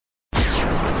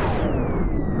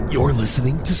You're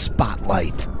listening to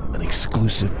Spotlight, an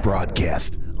exclusive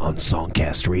broadcast on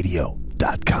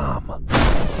songcastradio.com.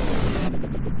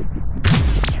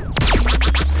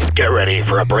 Get ready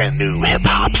for a brand new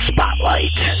hip-hop Spotlight.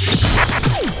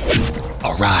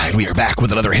 All right, we are back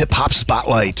with another hip-hop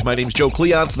Spotlight. My name's Joe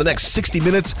Cleon. For the next 60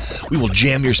 minutes, we will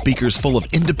jam your speakers full of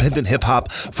independent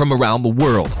hip-hop from around the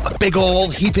world. A big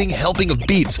old heaping helping of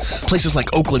beats. Places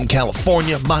like Oakland,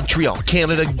 California, Montreal,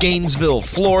 Canada, Gainesville,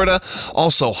 Florida,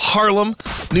 also Harlem,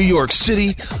 New York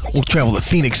City. We'll travel to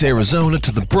Phoenix, Arizona,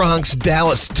 to the Bronx,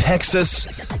 Dallas, Texas.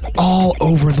 All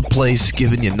over the place,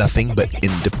 giving you nothing but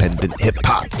independent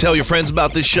hip-hop. Tell your friends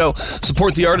about this show.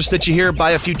 Support the artists that you hear. Buy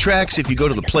a few tracks. If you go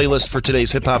to the playlist for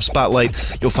today's hip-hop Spotlight,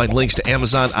 you'll find links to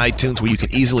Amazon, iTunes, where you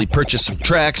can easily purchase some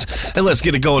tracks. And let's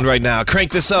get it going right now.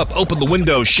 Crank this up, open the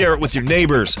window, share it with your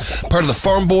neighbors. Part of the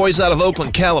Farm Boys out of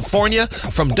Oakland, California,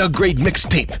 from Doug Grade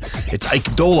Mixtape. It's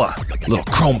Ike Dola, little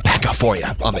chrome packer for you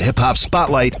on the hip-hop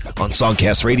Spotlight on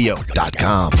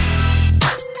songcastradio.com.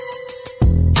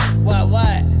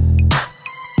 What?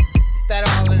 That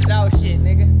all of the dope shit,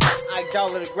 nigga. Ike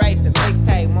Dola the Great, the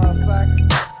mixtape, motherfucker.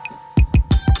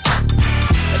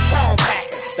 The chrome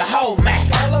packer, the whole Mac.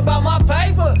 All about my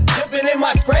paper, dipping in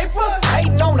my scraper,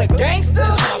 hating on the gangster.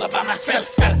 All about my strip.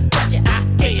 I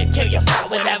kill you,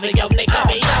 whatever your nigga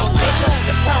be on, nigga.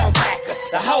 The chrome packer,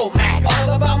 the whole Mac. All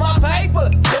about my paper,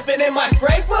 dipping in my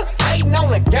scraper, hating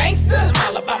on the gangster.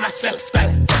 All about my strip.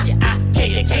 I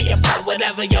kill you,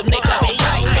 whatever your nigga be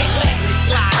on, nigga.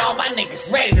 Slide, all my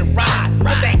niggas ready to ride.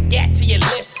 Put that gat to your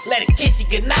lips, let it kiss you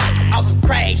goodnight. On some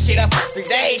crazy shit, up for 3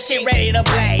 days, shit ready to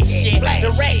blaze shit.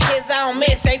 The red kids I don't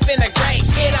miss, they finna grade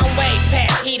shit. I'm way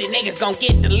past heated, niggas gon'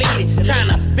 get deleted.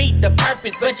 Tryna beat the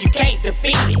purpose, but you can't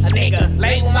defeat it. A nigga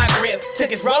lay with my grip,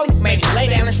 took his rolling, made him lay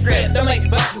down the strip. Don't make me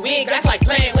bust you wig, that's like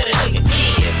playing with a nigga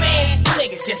kid. Man, you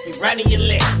niggas just be running your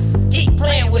lips. Keep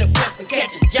playing with a whip and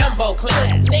catch a jumbo clip.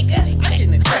 Nigga, I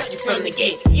shouldn't have trusted you from the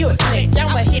gate. You a snitch,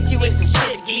 I'ma hit you with some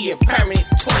shit to give you a permanent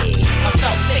twist. I'm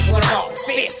so sick when I'm on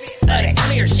fifth of that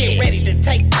clear shit, ready to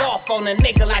take off on a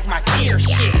nigga like my gear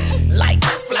shit. Like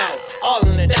flow, all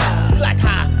in the dough. Like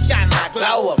how I shine my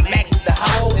glow, a magnet the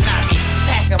hole, and I be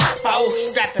packing my foes,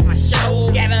 strapped to my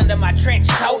shoulder. Got under my trench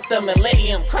coat, the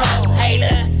Millennium Crow.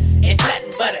 Hater, it's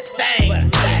nothing but a thing.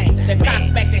 The cock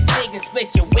back that stick and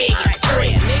split your wig in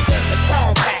three, nigga. The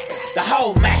chrome packer, the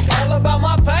whole Mac. All about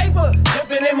my paper,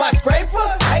 dipping in my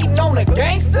scraper, hating on the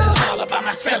gangster. All about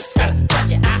my strip. I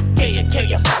kill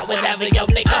you, whatever your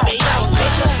nigga be on,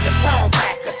 nigga. The chrome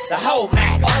packer, the whole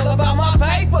Mac. All about my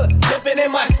paper, dipping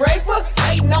in my scraper,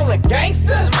 hating on the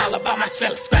gangster. All about my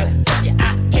strip. I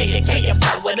kill you,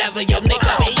 whatever your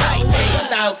nigga be on, nigga.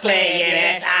 So clear,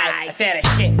 that's I said a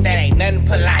shit that ain't nothing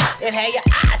polite. It had your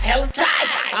eyes hella tight.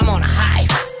 I'm on a high.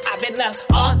 I've been up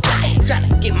all night trying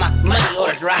to get my money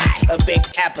orders right. A big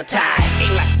appetite,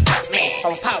 ain't like a fat man.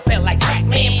 I'm pop pill like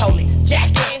Pac-Man, police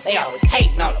jacket. They always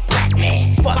hating on a black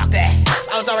man. Fuck that.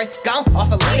 I was already gone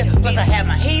off a leader. Plus I had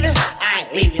my heater. I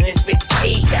ain't leaving this bitch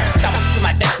either. Thought to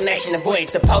my destination, avoid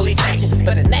the police station.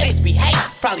 But the neighbors be hating.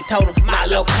 Probably told them my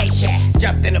location.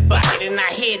 Jumped in the bucket and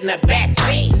I hid in the back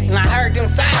seat. And I heard them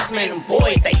sirens, man, them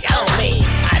boys, they on me.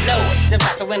 I know it. Step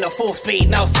out the window full speed,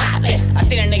 no stopping. I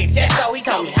seen a nigga just so he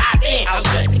told me hop in. I was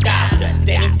good to go.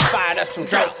 Then he fired up some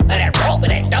dope. That rope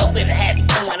and that dope and had me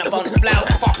going up on the floor.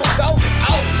 Fuck my soul,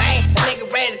 oh man, the nigga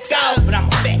ready to go. But I'm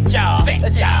a fat y'all, so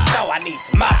I need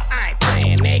some more. I ain't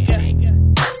playing, nigga.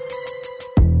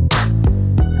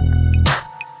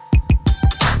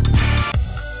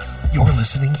 You're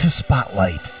listening to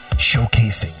Spotlight,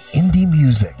 showcasing indie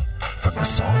music from the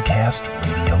Songcast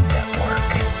Radio Network.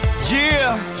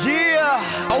 Yeah,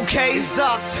 okay,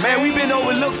 man, we been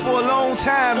overlooked for a long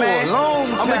time, man.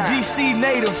 I'm a DC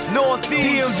native,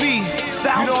 Northeast, DMV,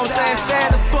 South, you know what I'm saying?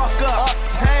 Stand the fuck up.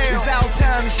 Uptown. It's our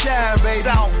time to shine, baby.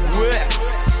 Southwest.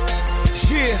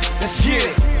 Yeah, let's get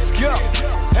it. Let's go.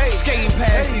 Hey, skating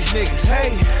past these niggas.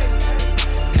 Hey.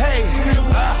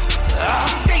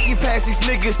 Skating past these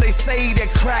niggas, they say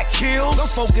that crack kills. Don't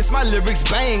focus, my lyrics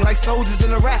bang like soldiers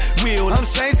in a rap wheel. I'm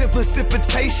changing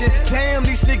precipitation. Damn,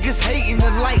 these niggas hating the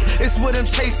light. It's what I'm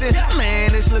chasing.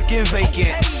 Man, it's looking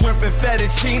vacant. Shrimp and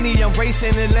fettuccine, I'm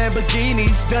racing in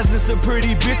Lamborghinis. Dozens of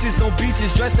pretty bitches on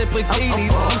beaches dressed in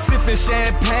bikinis. I'm sipping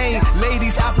champagne,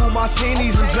 ladies apple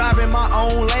martinis. I'm driving my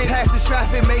own lane. Past the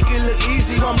traffic, make it look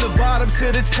easy. From the bottom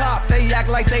to the top, they act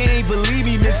like they ain't believe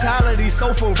me. Mentality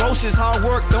so ferocious, hard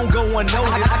work don't go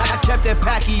unnoticed. I kept that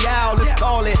Pacquiao, let's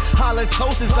call it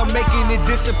halitosis. I'm making it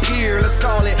disappear, let's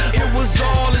call it. It was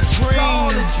all a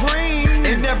dream,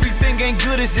 and everything ain't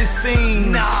good as it seems.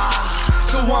 Nah,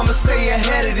 so I'ma stay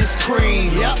ahead of this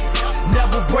cream. Yep.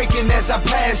 Never breaking as I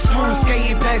pass through.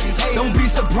 Skating past these haters. Don't be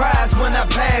surprised when I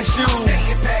pass you.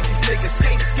 Skating past these niggas.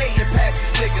 Skating past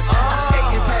these niggas.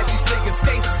 Skating past these niggas.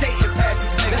 Skating past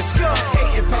these niggas. Let's go.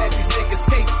 Skating past these niggas.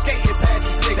 Skating past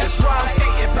these niggas. That's right.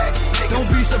 Skating past these niggas. Don't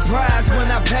be surprised when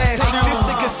I pass you. Take this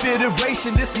in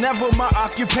consideration. This never my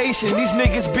occupation. These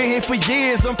niggas been here for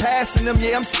years. I'm passing them.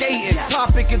 Yeah, I'm skating.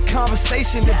 Topic of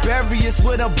conversation. The barriers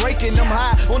when I'm breaking them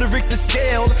high on the Richter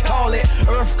scale. Let's call it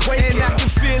earthquake. And I can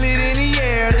feel it in the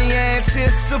air. The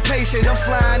anticipation. I'm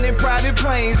flying in private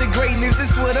planes. And greatness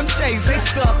is what I'm chasing. They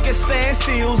stuck at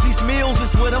standstills. These meals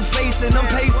is what I'm facing. I'm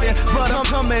pacing. But I'm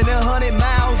coming 100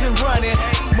 miles and running.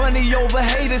 Money over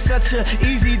hate is such an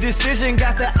easy decision.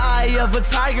 Got the eye of a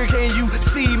tiger. Can you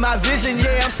see my vision?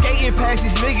 Yeah, I'm skating past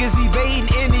these niggas. Evading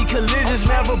any collisions.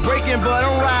 Never breaking, but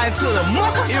I'm riding to the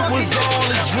motherfucker. It was all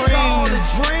a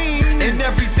dream. And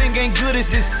everything ain't good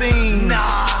as it seems.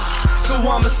 Nah. So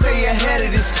I'ma stay ahead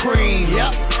of this cream.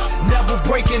 Yep. Never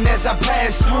breaking as I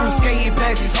pass through. Skating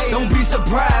past these haters. Don't be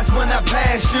surprised when I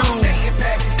pass you. Skating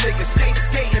past these niggas.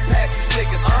 Skating past these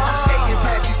niggas. Skating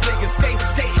past these niggas.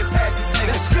 Skating past these niggas.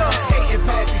 Let's go. Skating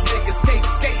past these niggas.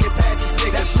 Skating past these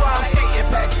niggas. That's right. Skating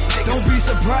past these niggas. Don't be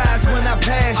surprised when I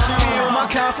pass you. Feel my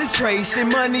concentration.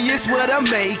 Money is what I'm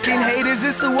making. Haters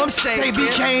is who I'm shaking. They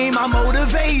became my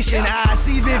motivation. I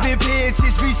see vivid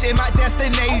pictures reaching my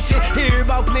destination. Hear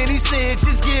about plenty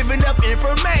snitches giving up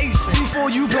information. Before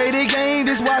you play the game,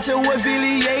 just watch your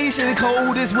affiliation.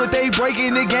 Cold is what they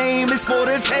breaking, the game is for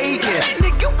the taking. Hey,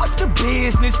 nigga, what's the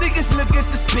business? Niggas looking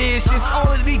suspicious. All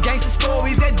of these gangster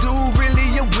stories, that dude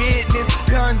really a witness.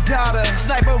 Gun daughter,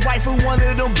 sniper rifle, one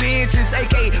of them benches.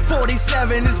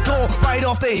 AK-47 is gone right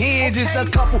off the hinges. A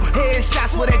couple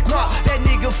headshots with that guap, that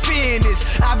nigga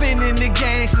finished. I've been in the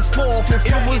gang since 4th and 5th.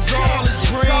 It was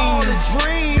all a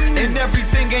dream. And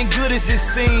everything ain't good as it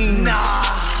seems. Nah.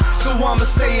 So I'ma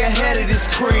stay ahead of this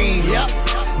cream. Yep.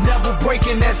 Never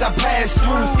breaking as I pass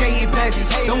through. Skating past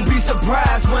these haters. Don't be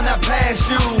surprised when I pass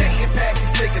you. Skating past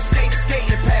these niggas.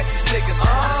 Skating past these niggas.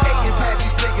 Skating past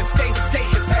these niggas.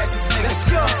 Skating past these niggas. Let's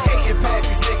go. Skating past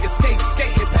these niggas.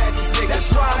 Skating past these niggas.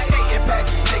 That's right. Skating past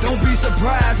these niggas. Don't be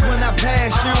surprised when I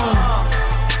pass you.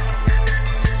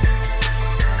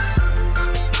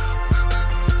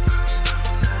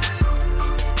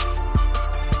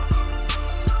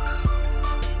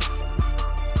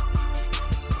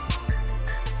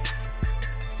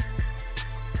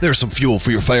 There's some fuel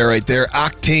for your fire right there.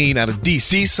 Octane out of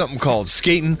DC, something called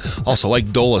Skatin'. Also, Ike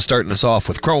Dola starting us off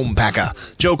with Chrome Packa.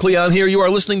 Joe Cleon here. You are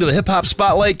listening to the Hip Hop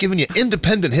Spotlight, giving you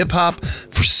independent hip hop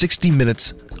for 60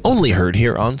 minutes. Only heard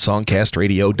here on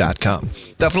songcastradio.com.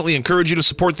 Definitely encourage you to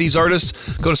support these artists.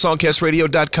 Go to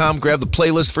songcastradio.com, grab the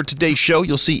playlist for today's show.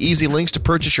 You'll see easy links to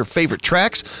purchase your favorite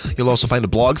tracks. You'll also find a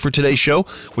blog for today's show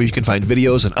where you can find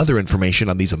videos and other information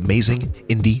on these amazing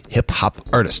indie hip-hop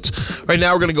artists. Right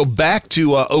now, we're going to go back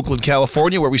to Oakland,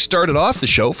 California, where we started off the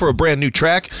show for a brand new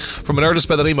track from an artist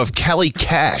by the name of Cali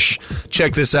Cash.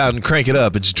 Check this out and crank it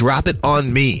up. It's Drop It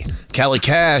On Me. Cali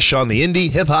Cash on the Indie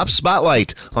Hip Hop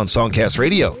Spotlight on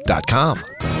songcastradio.com.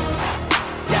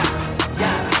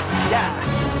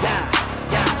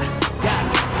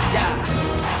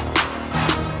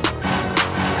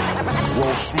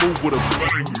 Roll smooth with a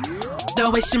bang. The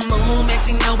way she move, man,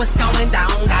 she know what's going down.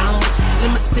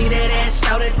 Let me see that ass,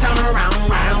 shout it, turn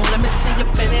around. Let me see you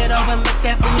bend it over, make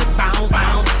that booty bounce.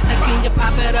 Now can you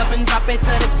pop it up and drop it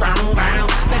to the ground?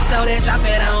 Let's show that drop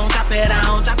it on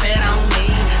me.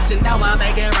 She know I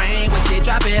make it rain when she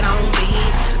drop it on me.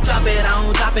 Drop it on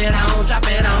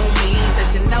me. Say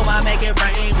she know I make it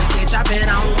rain when she drop it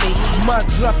on me. Might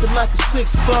drop it like a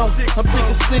 6'4", I'm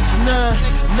thinking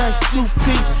 6'9", nice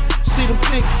two-piece. See them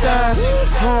thick thighs.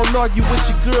 I don't argue with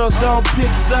your girls, I don't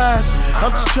pick sides.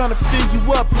 I'm just trying to fill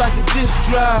you up like a disc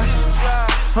drive.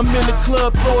 I'm in the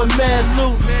club blowing mad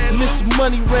loot. And it's a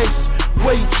money race.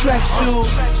 Wear your track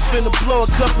shoes. Finna blow a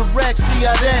couple racks, see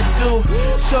how that do.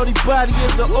 Shorty body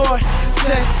is an art,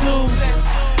 tattoos.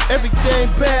 Everything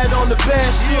bad on the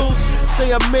bad shoes.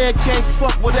 Say a man can't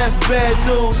fuck, well that's bad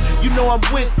news. You know I'm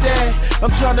with that. I'm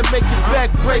trying to make your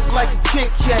back break like a Kit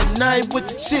Kat. And I ain't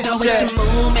with the chit chat. The way she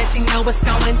move, man, she know what's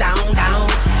going down.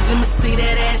 Let me see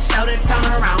that ass, shout it, turn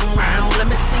around.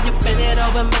 Let me see you bend it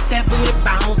over, make that booty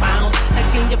bounce. Now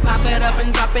can you pop it up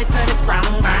and drop it to the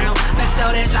ground? Let's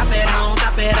show that drop it on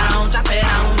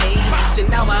me. She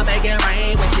know I make it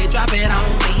rain when she drop it on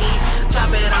me.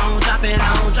 Drop it on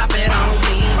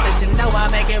me. Say she know I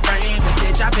make it rain when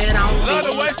she drop it on me. Love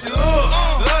the way she look,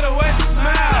 love the way she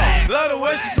smile, love the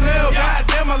way she smell.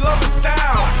 Goddamn, I love her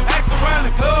style. Ask around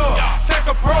the club, check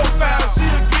her profile.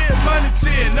 She'll get money to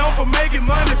it, known for making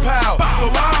money pal. So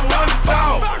I don't wanna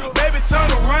talk, baby turn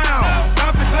around.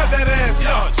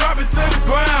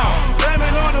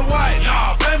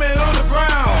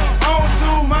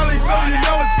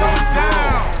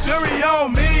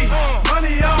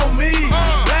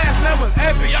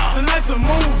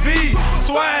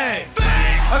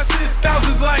 Assist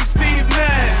thousands like Steve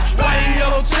Nash. White and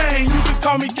yellow chain, you can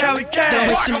call me Cali Cash. The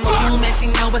way she move, man, she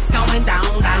know what's going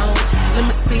down. Let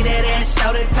me see that ass,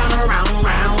 shout it, turn around.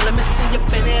 Let me see you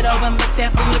bend it over, make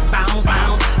that booty bounce.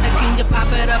 Now can you pop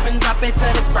it up and drop it to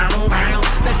the ground?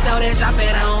 Let's show that drop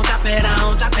it on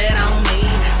me.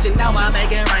 She know I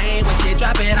make it rain when she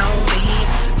drop it on me.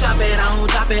 Drop it on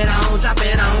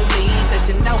me. Said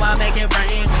she know I make it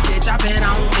rain when she drop it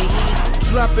on me.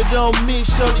 Drop it on me,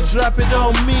 shorty, drop it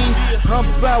on me. I'm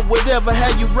about whatever, how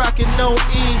you rockin' on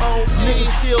E.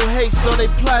 Niggas still hate, so they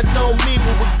plotting on me.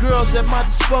 But with girls at my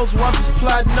disposal, I'm just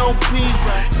plotting on P.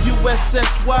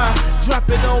 USSY, drop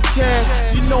it on cash.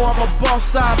 You know I'm a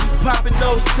boss, I be popping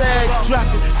those tags. Drop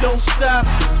it, don't stop,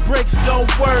 brakes don't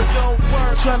work.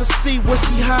 Tryna see what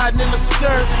she hiding in the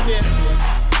skirt.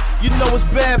 You know it's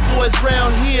bad boys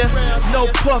round here. No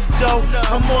puff though,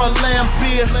 I'm on lamb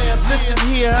beer. Listen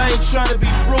here, I ain't tryna be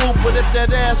rude, but if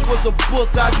that ass was a book,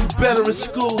 I'd do better in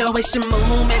school. The way she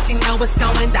move, man, she know what's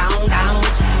going down.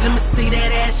 Let me see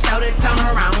that ass, shout it, turn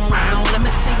around. Let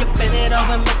me see you bend it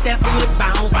over, make that booty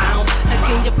bounce. Now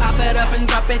can you pop it up and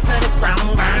drop it to the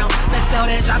ground? Let's show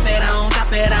that drop it on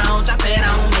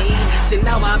me. She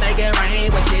know I make it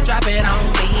rain when she drop it on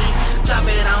me. Drop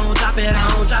it on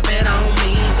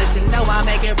me. So she know I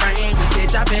make it rain when she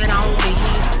drop it on me.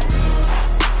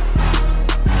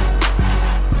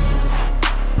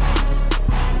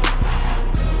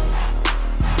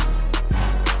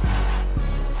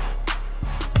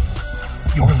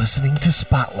 You're listening to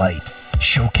Spotlight,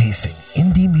 showcasing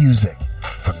indie music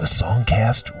from the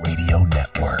Songcast Radio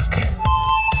Network.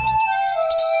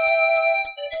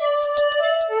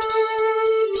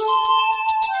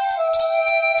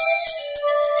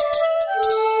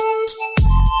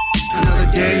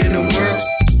 Another day in the world,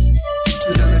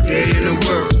 another day in the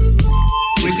world.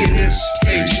 Wickedness,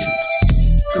 hatred,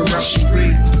 corruption,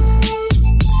 greed,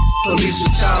 police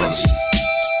brutality,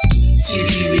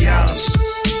 TV reality.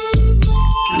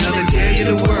 Another day in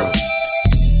the world,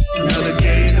 another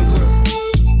day in the world.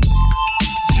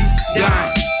 You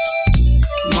dying,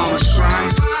 mama's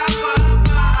crying,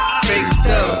 fake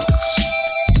thugs,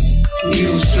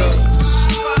 news drugs.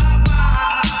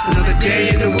 Another day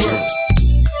in the world,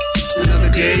 another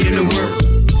day in the world.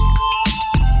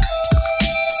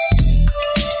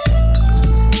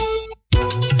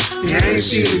 Yeah, I ain't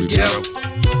seen the devil,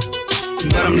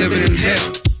 but I'm living in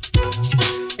hell.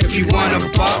 If you wanna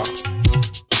ball,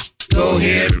 go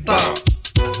ahead and ball.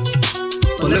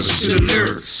 But listen to the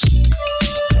lyrics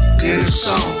in the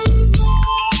song.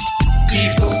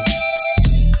 People,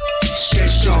 stay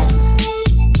strong.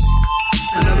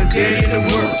 Another day in the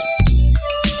world,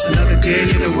 another day in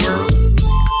the world.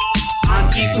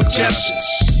 Unequal justice,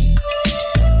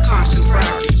 constant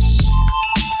practice.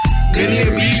 Many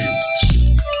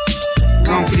abused,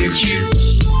 wrongfully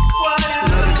accused.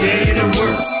 Another day in the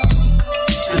world,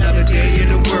 another day in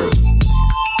the world.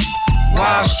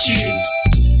 Wives cheating,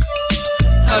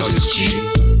 husbands cheating,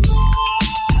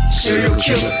 serial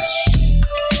killers,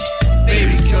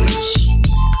 baby killers,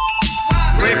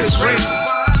 rapists raping,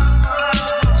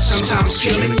 sometimes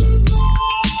killing,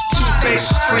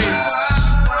 two-faced friends,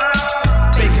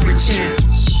 faking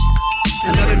pretends.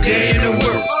 Another day in the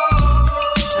world,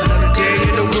 another day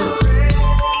in the world,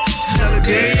 another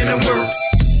day in the world,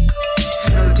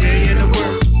 another day in the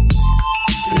world,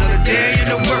 another day in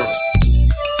the world.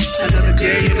 Another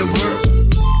day in the world,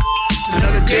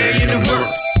 another day in the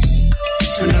world,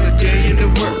 another day in the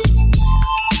world,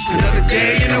 another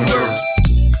day in the world,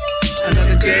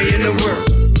 another day in the world,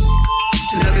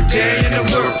 another day in the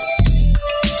world,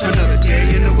 another day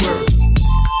in the world.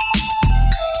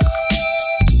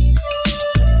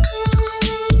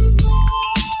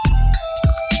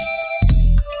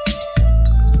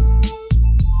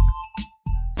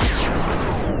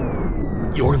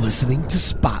 You're listening to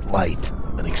Spotlight,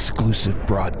 an exclusive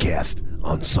broadcast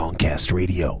on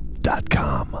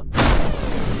songcastradio.com.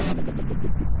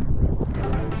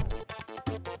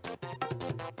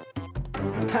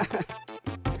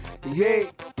 Yeah,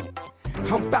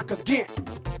 I'm back again.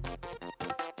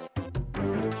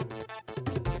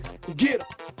 Get up.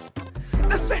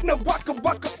 This ain't no waka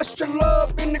waka, it's your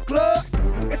love in the club.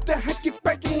 It's the hanky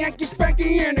panky, yanky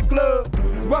panky in the club.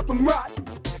 Rock 'em right,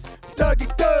 thuggy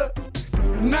thug,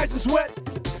 nice and sweat,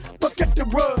 forget the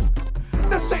rug.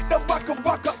 This ain't no waka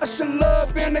waka, it's your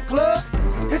love in the club.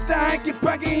 It's the hanky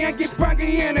panky, yanky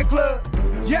panky in the club.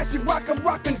 Yeah, she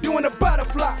rockin', doing a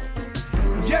butterfly.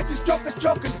 Yeah, she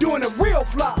stroking, doing a real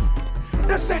fly.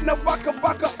 This ain't no waka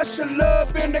waka, it's your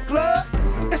love in the club.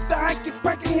 It's the hanky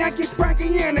panky, yanky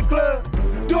panky in the club.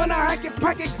 Doing a hanky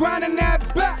panky, grinding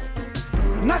that back.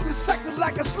 Nice and sexy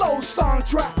like a slow song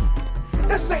track.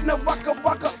 This ain't no waka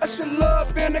waka, it's your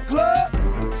love in the club.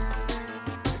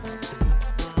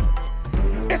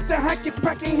 It's the hanky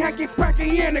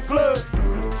panky in the club.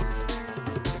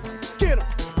 Get 'em.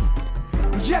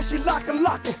 Yeah, she lockin'.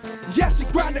 Yeah, she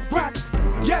grindin'.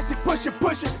 Yeah, she pushin'.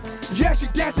 Yeah, she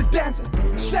dancin'.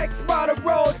 Shake, body,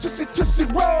 roll, tootsie,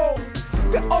 roll.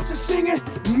 The ocean singing,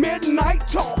 midnight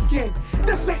talking.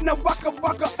 This ain't no waka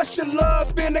waka, it's your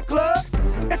love in the club.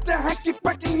 It's the hanky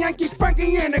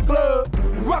panky in the club.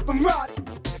 Rough and rowdy,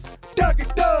 Doug,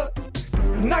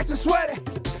 nice and sweaty.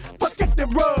 Forget the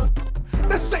rug.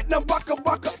 This ain't no waka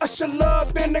waka, it's your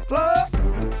love in the club.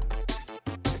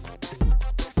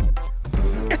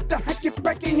 It's the hanky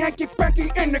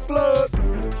panky in the club.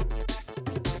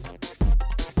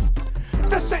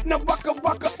 This ain't no waka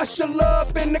waka, it's your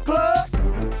love in the club.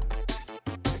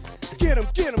 Get 'em.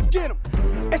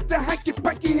 It's the hanky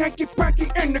panky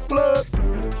in the club.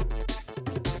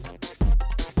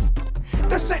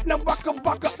 This ain't no waka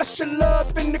waka, it's your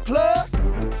love in the club.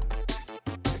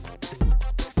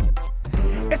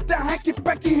 It's the hanky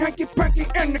panky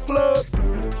in the club.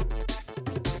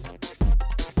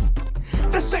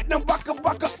 This ain't no waka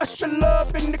waka, it's your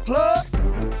love in the club.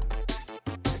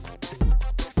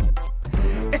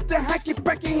 It's the hanky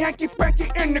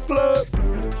panky in the club.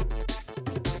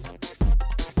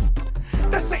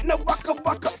 This ain't no waka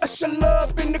waka, it's your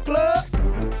love in the club.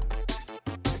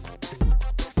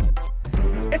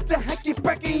 It's the hanky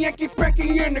panky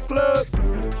in the club.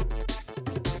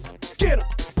 Get 'em.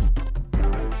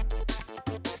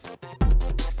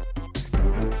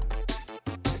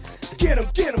 Get 'em.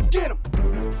 Get 'em.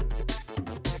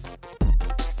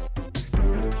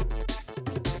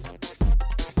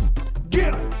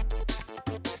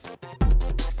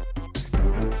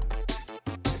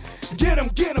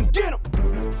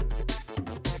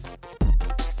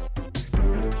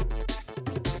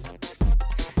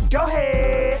 Go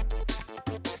ahead.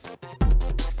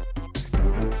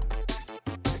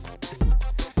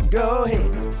 Go ahead.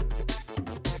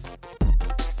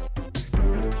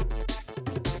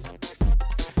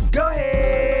 Go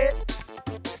ahead.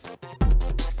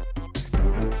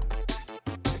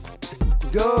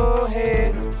 Go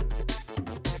ahead.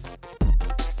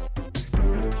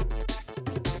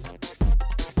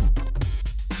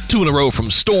 Two in a row from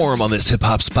Storm on this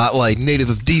hip-hop spotlight. Native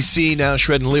of D.C., now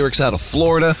shredding lyrics out of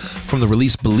Florida. From the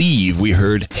release Believe, we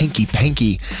heard Hanky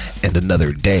Panky and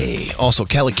Another Day. Also,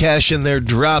 Cali Cash in there,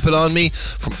 Drop It On Me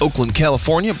from Oakland,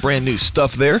 California. Brand new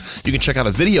stuff there. You can check out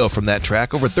a video from that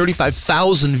track. Over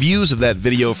 35,000 views of that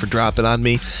video for Drop It On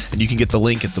Me. And you can get the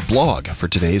link at the blog for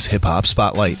today's hip-hop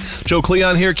spotlight. Joe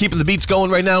Cleon here, keeping the beats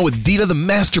going right now with Dita the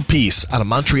Masterpiece out of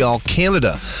Montreal,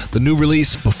 Canada. The new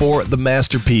release before the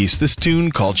Masterpiece. This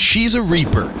tune called She's a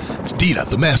Reaper. It's Dita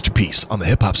the Masterpiece on the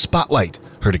Hip Hop Spotlight,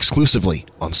 heard exclusively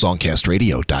on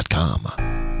songcastradio.com.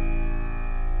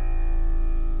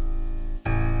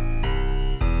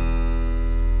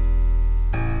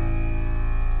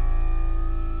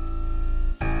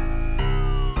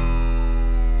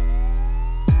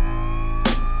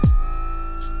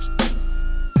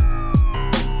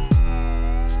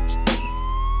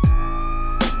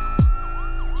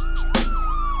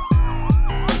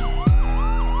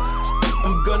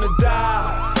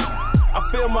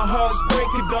 Feel my heart's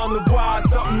breaking down the wire.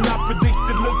 Something I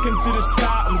predicted, look into the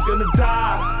sky. I'm gonna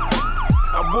die.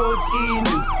 I was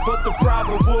eating, but the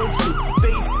problem was true.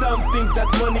 There's some things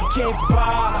that money can't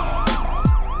buy.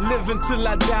 Live until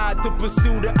I die to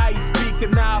pursue the ice peak.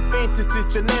 And now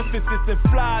fantasies, then emphasis, and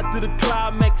fly to the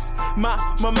climax. My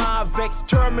mind vexed,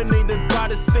 terminated by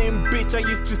the same bitch I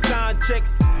used to sign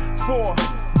checks for.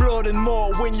 Blood and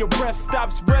more when your breath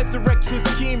stops. Resurrection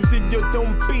schemes in your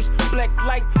dumb beast. Black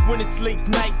light when it's late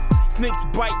night. Snakes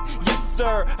bite, yes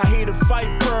sir. I hate a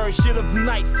viper, shit of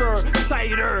night fur.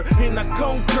 Tighter, and I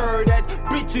conquer that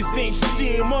bitches ain't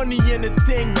shit. Money ain't a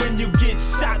thing when you get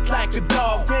shot like a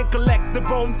dog. Can't collect the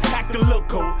bones, act a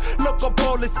loco. Local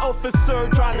police officer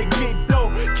trying to get dough.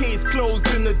 Case closed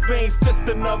in advance, just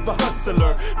another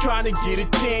hustler. Trying to get a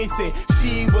chance, and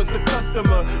she was the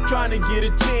customer. Trying to get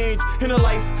a change in her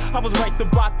life. I was right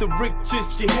about the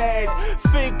richest she had.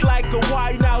 Think like a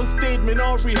White House statement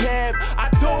on rehab. I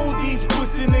told these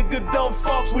pussy niggas don't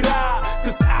fuck with I,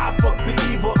 cause I fuck the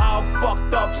evil, all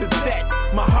fucked up is that.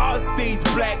 My heart stays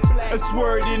black, a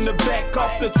word in the back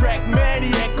off the track.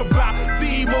 Maniac about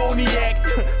demoniac,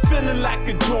 feeling like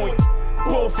a joint.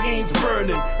 Both ends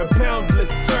burning, a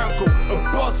boundless circle,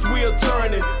 a bus wheel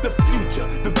turning. The future,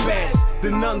 the past,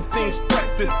 the nonsense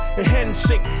practice. A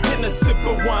handshake and a sip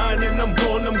of wine, and I'm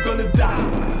gonna die.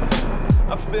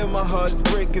 I feel my heart's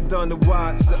breaking down the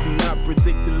wire. Something I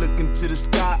predicted, look into the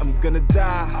sky, I'm gonna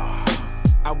die.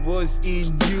 I was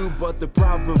in you, but the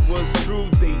problem was true.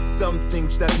 There's some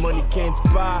things that money can't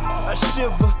buy. I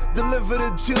shiver, deliver the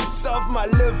juice off my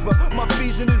liver. My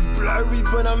vision is blurry,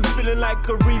 but I'm feeling like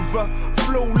a river.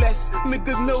 Flowless,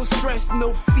 nigga, no stress,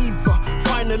 no fever.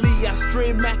 Finally, I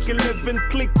stray Mac 11,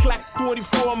 click clack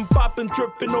 24. I'm popping,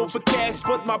 tripping over cash,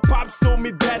 but my pops told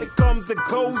me that it comes and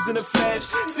goes in a flash.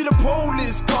 See the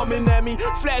police coming at me,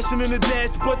 flashing in the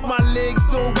dash, but my legs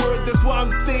don't work. That's why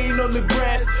I'm staying on the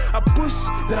grass. I push,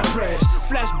 then I crash.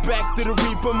 Flashback to the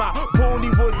Reaper. My pony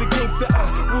was a gangster.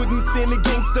 I wouldn't stand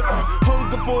against her.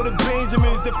 Hunger for the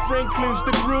Benjamins, the Franklins,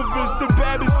 the Groovers, the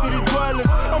Babbitt City dwellers.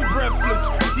 I'm breathless.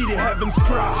 See the heavens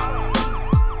cry.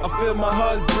 I feel my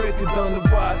heart's breaking down the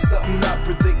wire. Something not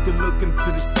predicted. Looking to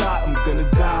the sky, I'm gonna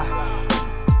die.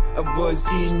 I was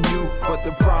in you, but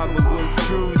the problem was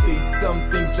true. There's some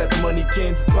things that money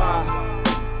can't buy.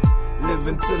 Live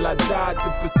until I die to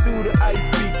pursue the ice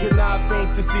beacon. Our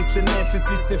fantasies, the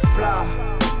emphasis and fly.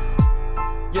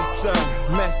 Yes sir,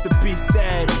 masterpiece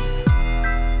status.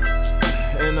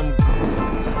 And I'm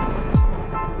gone.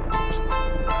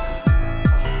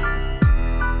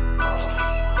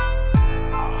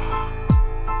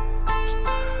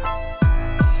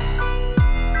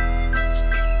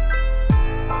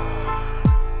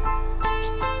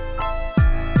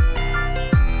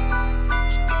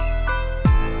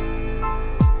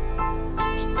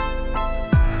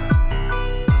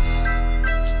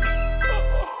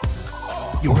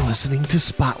 You're listening to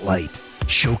Spotlight,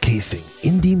 showcasing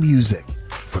indie music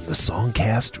from the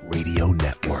Songcast Radio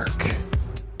Network.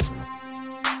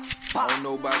 I don't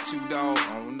know about you, dog.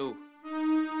 I don't know.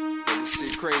 But this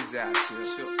shit crazy out here.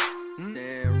 Sure.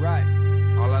 Damn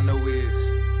right. All I know is,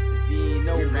 if you ain't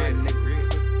know, man, nigga.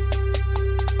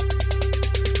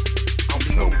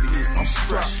 I'm loaded, I'm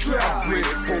strapped, I'm ready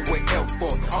for whatever.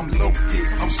 I'm loaded,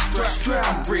 I'm strapped,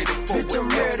 I'm ready for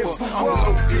whatever. I'm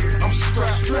loaded, I'm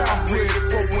strapped, I'm ready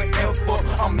for whatever.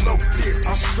 I'm loaded,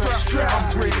 I'm strapped,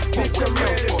 I'm ready for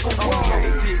whatever. I'm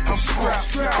loaded, I'm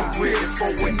strapped, I'm ready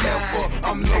for whenever.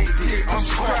 I'm loaded, I'm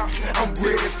strapped, I'm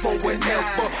ready for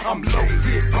whenever. I'm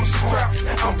loaded, I'm strapped,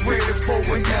 I'm ready for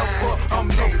whenever. I'm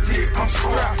loaded, I'm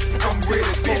strapped, I'm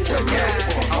ready for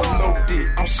whenever. I'm loaded,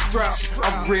 I'm strapped,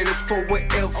 I'm ready for whatever.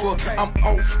 I'm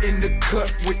off in the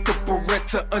cut with the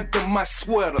Beretta under my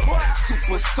sweater.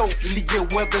 Super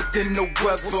soaplier weather than the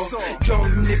weather.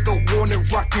 Young nigga wanna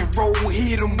rock and roll,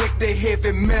 hit him with the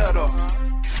heavy metal.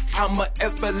 I'm a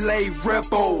FLA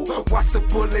rebel. Watch the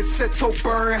bullet settle,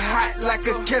 burn hot like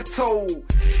a ghetto.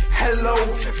 Hello,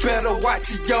 better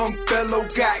watch a young fellow.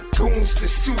 Got goons to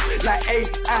shoot like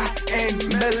AI and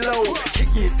Mellow.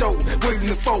 Kicking your door,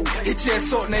 waiting to fold. Hit your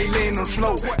ass up and they laying on the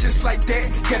floor. Just like that,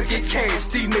 gotta get cash.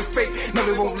 These niggas fake, no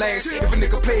they won't last. If a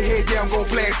nigga play head, yeah I'm gon'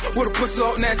 blast. With a pussy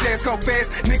up, now his ass come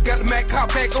fast. Nigga got the Mac,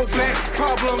 cop back, go blast.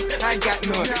 Problems, I ain't got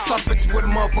none. Slap bitch with a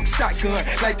motherfucking shotgun.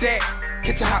 Like that,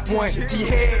 catch a hot one to your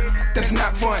head. That's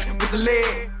not fun with the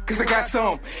leg. Cause I got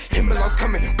some. Himalaya's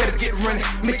coming, better get running.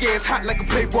 Make your ass hot like a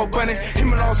Playboy bunny.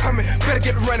 Himalaya's coming, better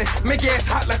get running. Make your ass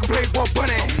hot like a Playboy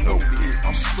bunny. I'm loaded,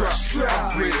 I'm strapped,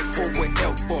 I'm ready for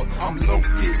whatever. I'm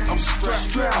loaded, I'm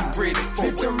strapped, I'm ready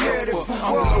for whatever.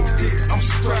 I'm loaded, I'm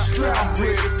strapped, I'm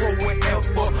ready for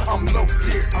whatever. I'm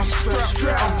loaded, I'm strapped,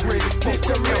 I'm ready for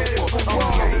whatever.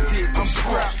 I'm loaded, I'm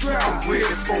strapped, I'm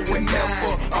ready for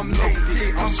whenever. I'm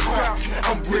loaded, I'm strapped,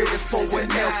 I'm ready for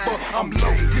whenever. I'm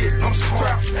loaded, I'm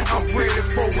strapped. I'm ready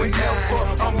for whenever.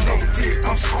 I'm loaded,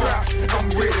 I'm strapped, I'm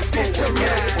ready for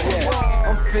whenever.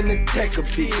 I'm finna take a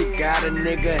bitch, you got a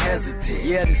nigga hesitant.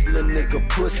 Yeah, this little nigga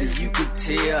pussy, you can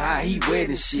tell how he wet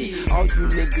and shit. All you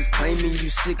niggas claiming you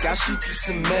sick, I'll shoot you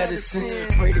some medicine.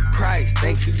 Pray to Christ,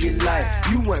 thank for your life,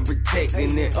 you ain't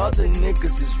protecting it. Other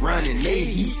niggas is running, they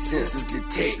heat sensors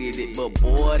detected it. But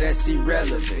boy, that's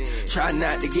irrelevant. Try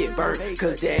not to get burnt,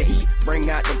 cause that heat bring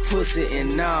out the pussy.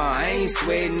 And nah, I ain't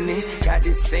sweating it. Got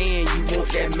this saying, you want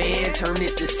that man, turn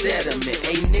it to sediment.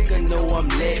 Hey nigga, know I'm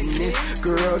letting this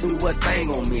girl do a thing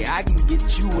on me. I can get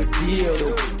you a deal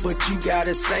though, but you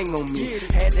gotta sing on me.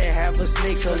 Had to have a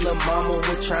snake, her little mama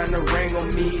was trying to ring on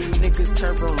me. Niggas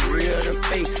turn from real to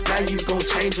fake, now you gon'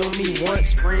 change on me.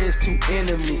 Once friends, two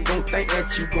enemies, don't think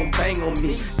that you gon' bang on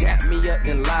me. Got me up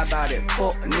and lie about it,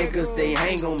 fuck niggas, they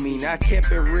hang on me. Now I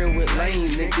kept it real with lame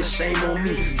niggas, shame on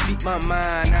me. Speak my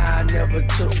mind, I never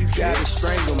took, you gotta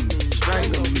strangle me. I'm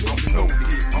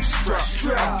loaded, I'm strapped,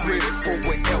 I'm ready for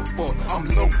whatever. I'm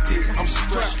loaded, I'm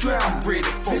strapped, I'm ready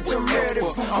for whatever.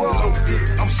 I'm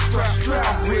loaded, I'm strapped,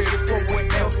 I'm ready for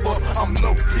whatever. I'm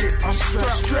loaded, I'm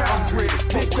strapped, I'm ready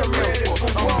for whatever.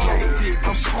 I'm loaded,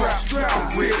 I'm strapped,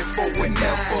 I'm ready for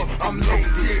whenever. I'm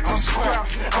loaded, I'm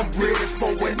strapped, I'm ready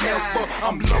for whenever.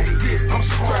 I'm loaded, I'm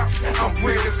strapped, I'm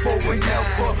ready for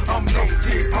whenever. I'm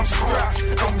loaded, I'm strapped,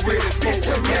 I'm ready for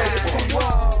whenever.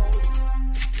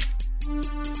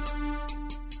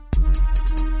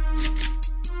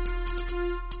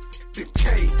 The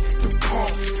K, the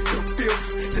pump, the fifth,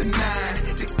 the 9,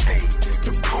 the K,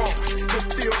 the pump, the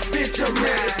fifth, bitch, I'm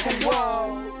ready for war.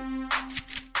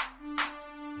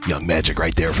 Young Magic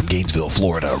right there from Gainesville,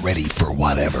 Florida, ready for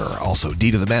whatever. Also, D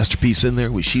to the Masterpiece in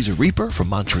there with She's a Reaper from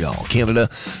Montreal, Canada.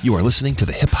 You are listening to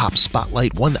the Hip Hop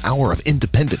Spotlight, 1 hour of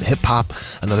independent hip hop,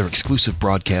 another exclusive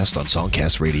broadcast on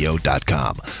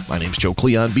songcastradio.com. My name's Joe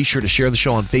Cleon. Be sure to share the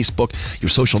show on Facebook, your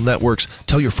social networks.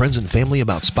 Tell your friends and family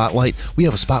about Spotlight. We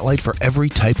have a Spotlight for every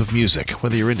type of music,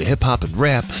 whether you're into hip hop and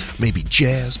rap, maybe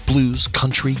jazz, blues,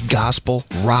 country, gospel,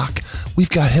 rock. We've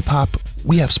got hip hop.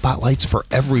 We have spotlights for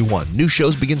everyone. New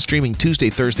shows begin streaming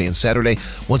Tuesday, Thursday, and Saturday.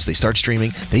 Once they start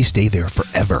streaming, they stay there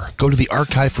forever. Go to the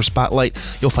archive for Spotlight.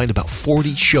 You'll find about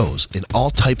 40 shows in all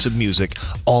types of music,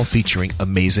 all featuring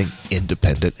amazing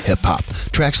independent hip-hop.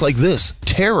 Tracks like this,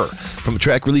 Terror, from a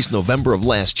track released November of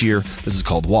last year. This is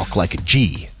called Walk Like a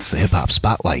G. It's the Hip Hop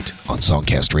Spotlight on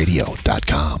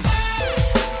songcastradio.com.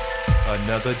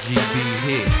 Another GB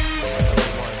hit.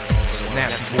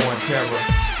 Natural Born Terror.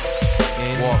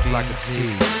 Walk like a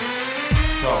G,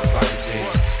 talk like a G.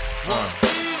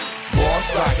 Walk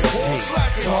like a G,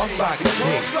 talk like a G.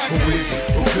 Who is it?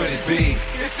 Who could it be?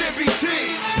 It's MBT.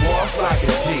 Walk like a G,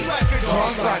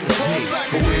 talk like a G.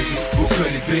 Who is it? Who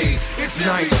could it be? It's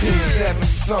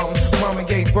 1970-something. Mama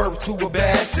gave birth to a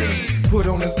bad seed. Put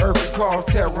on this earth and caused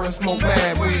terror and smoke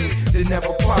mad weed. They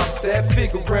never pops, that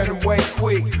figure ran away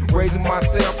quick. Raising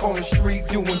myself on the street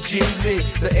doing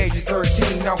G-licks. The age of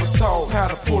 13, I was taught how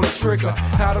to pull a trigger,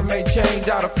 how to make change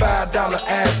out of $5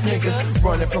 ass niggas.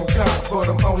 Running from cops, but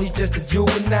I'm only just a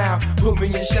juvenile. Put me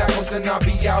in shackles and I'll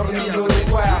be out in a little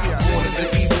while. One is an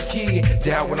evil kid,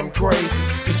 down when I'm crazy.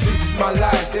 The truth is my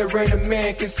life, there ain't a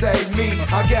man can save me.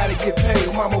 I gotta get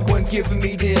paid, mama wasn't giving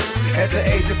me this. At the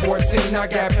age of 14, I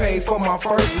got paid for my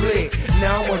first lick.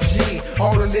 Now I'm a G,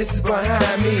 all the list is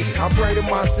behind me. I pray to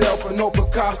myself and hope the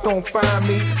cops don't find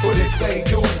me. But if they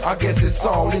do, I guess it's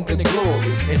all in the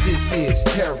glory. And this is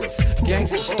Terrorist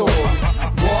Gangsta Story.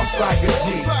 Walks like a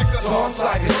G, talks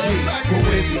like a G. Who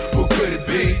is it? Who could it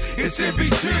be? It's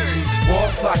MBT.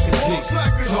 Walks like a G,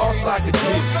 talks like a G.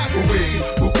 Who is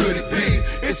it? Who could it be?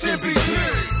 It's MBT.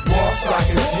 Walks like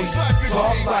a G,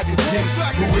 talks like a G.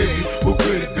 Who is it? Who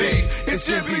could it be? It's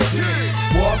MBT.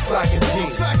 Walks like a G,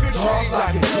 talks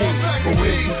like a G. Who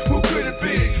is it? Who could it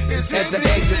be? It's at the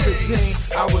age of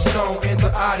 15, I was known in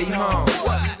the Audi home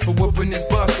for whooping this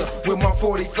buster with my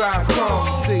 45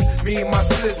 clones. See, me and my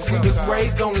sister, we was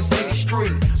raised on the city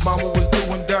street. Mama was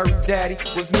doing dirty, daddy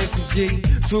was missing G.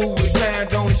 2 with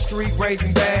times on the street,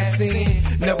 raising bad sin.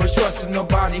 Never trusted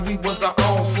nobody, we was our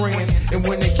own friends. And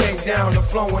when it came down the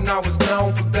floor, and I was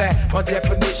known for that. My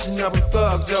definition of a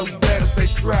thug, Joe, you better stay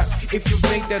strapped. If you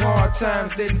think that hard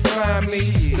times didn't find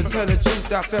me, to tell the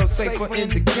truth, I felt safer in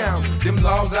the county. Them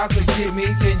laws out to get me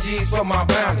 10 G's for my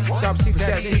bounty. Chop secret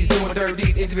tattoos, doing dirty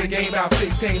deeds. Into the game about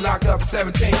 16, locked up at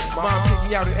 17. Mom kicked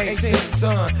me out at 18.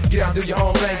 Son, get out, do your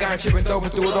own thing. I ain't tripping, throw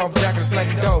it off, jacking,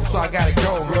 flanking dope. So I gotta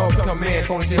go, bro. Come in,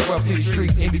 phone tip up to the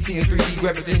streets. MBT and 3D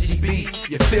represent GB.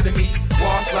 You feeling me?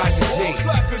 Walk like a G,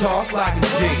 talk like a G.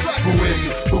 Who is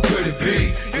it? Who could it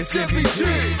be? It's MBT.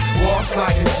 Walk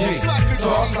like a G,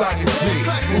 talk like a G.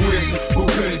 Who is it? Who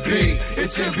could it be?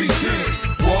 It's MBT.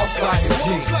 Walk like a G,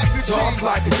 talk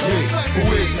like a G. Who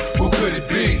is it? Who could it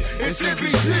be? It's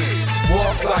MBT.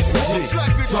 Walk like a G,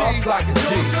 talk like a G.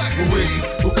 Who is it?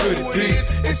 Who could it be?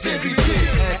 It's MBT.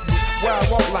 Why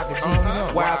I walk like a G?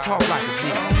 Why I talk like a G?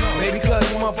 Maybe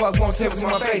cause you motherfuckers won't tell me to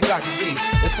my face like a G.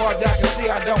 As far as I can see,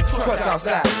 I don't trust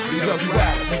outside. Because we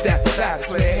rappers, we step aside. The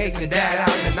player hating and died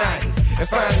out in the 90s. And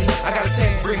finally, I got a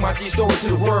chance to bring my G story to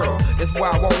the world. That's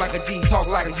why I walk like a G, talk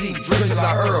like a G, drink till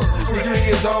I Earl. 3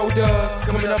 years older,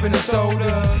 coming up in the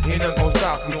soda. Ain't nothing gonna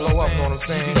stop me, blow up, know what I'm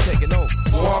saying? Taking over.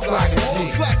 Walk like a G,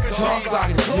 talk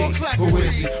like a G. Who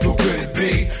is it? Who could it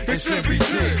be? It's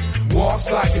MBT.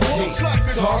 Walks like a G,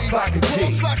 talks like a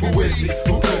G. Who is it?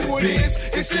 Who could it be?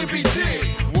 It's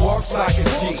MBT. Walks like a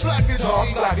G,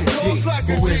 talks like a G.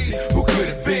 Who is it? Who could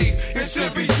it be? It's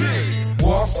MBT.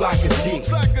 Walks like a G,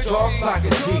 talks like a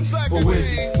G. Who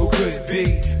is it? Who could it be?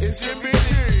 It's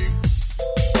MBT.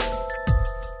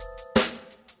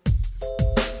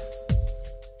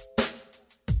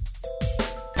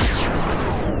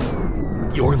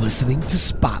 You're listening to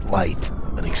Spotlight,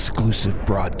 an exclusive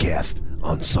broadcast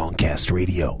on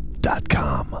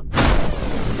songcastradio.com.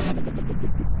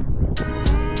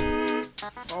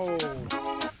 Oh.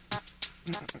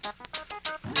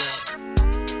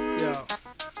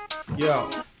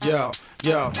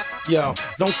 Yo,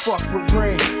 don't fuck with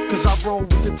Rain, cause I roll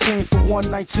with the team for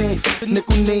 119. The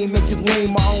nickel name make it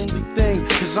lean, my only thing,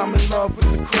 cause I'm in love with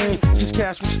the cream. Since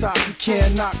cash won't stop, you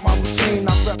can't knock my routine.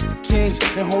 I rep the kings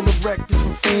and hold the records for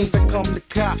fiends that come to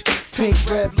cop. Pink,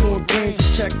 red, blue, and green,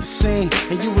 just check the scene,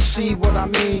 and you will see what I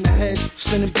mean. The heads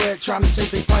spinning bread, trying to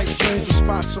take their pipe dreams. The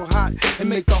spot so hot, and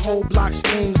make the whole block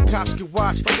steam. The cops get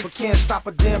watched, but can't stop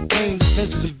a damn thing. The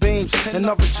fences and beams, and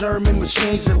other German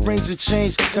machines and rings and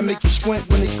chains that make you squint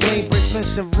when they gleam.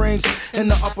 Bracelets and rings in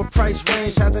the upper price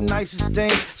range. Have the nicest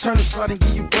dames, turn the slut and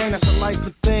give you brain. That's a life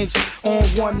of things. On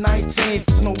 119,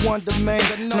 there's no one domain,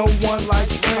 no one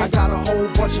likes rain. I got a whole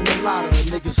bunch of a lot of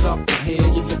niggas up in here.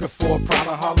 You looking for a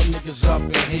problem, Harlem niggas up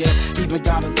in here. Even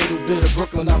got a little bit of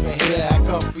Brooklyn up in here. Act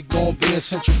up, we gon' be in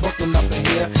Central Brooklyn up in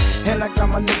here. And I got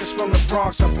my niggas from the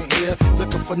Bronx up in here.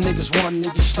 Looking for niggas, one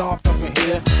nigga stomped up in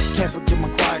here. Can't forget my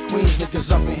quiet Queens niggas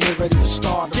up in here, ready to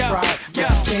start the ride.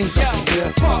 Kings up in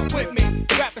here. Fuck with me,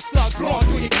 rapping slugs blowing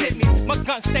through your kidneys. My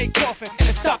gun stay coughing, and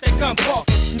it stop that gun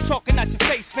barking. You talking out your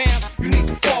face, fam, you need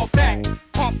to fall back.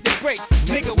 Pump the brakes,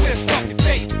 nigga, we'll stomp your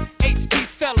face. HP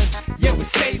fellas, yeah, we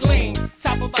stay lean.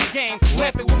 Top of my game,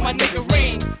 lamping with my nigga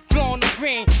Ring. Blowing the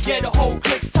green, yeah, the whole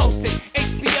clique's toasted.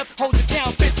 HPF, hold it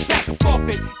down, bitch, back and forth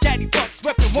it. Daddy Bucks,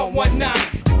 reppin'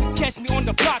 119. You can catch me on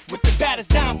the block with the baddest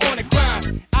dime on the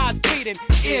grind. Eyes bleeding,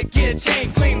 ear gear,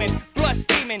 chain gleaming. Blood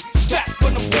steaming, strapped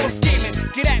from the war scheming.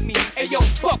 Get at me, hey yo,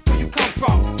 fuck where you come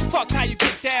from. Fuck how you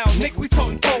get down, nigga, we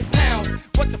toting 4 pounds.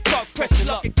 What the fuck, pressure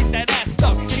luck and get that ass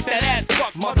stuck. Get that ass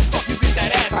fucked, motherfucker, you get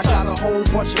that ass I got a whole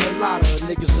bunch of a lot of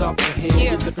niggas up in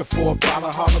here. You looking for a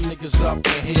problem, Harlem niggas up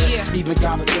in here. Even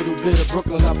got a little bit of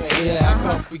Brooklyn up in here. Act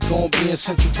up, we gon' be in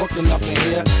Central Brooklyn up in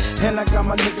here. And I got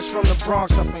my niggas from the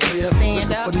Bronx up in here. Looking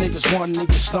for niggas, one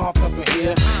nigga stomped up in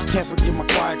here. Can't forget my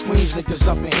quiet Queens niggas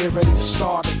up in here, ready to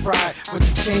start the ride with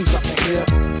the kings up in here.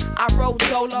 I roll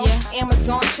dolo,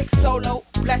 Amazon chick solo.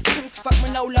 Blessed kings fuck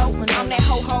Manolo. I'm that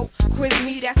ho-ho, quiz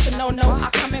me, that's a no-no. I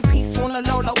come in peace on the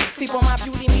low-low. Sleep on my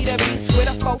beauty, meet a beast with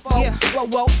a fofo.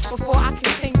 Whoa, before I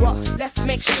continue, let's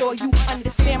make sure you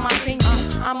understand my venue.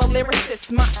 I'm a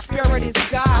lyricist, my spirit is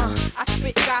God. I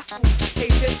spit gospels, they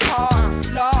just hard.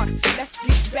 Lord, let's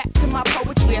get back to my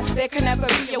poetry. There can never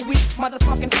be a weak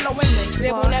motherfucking flow in me.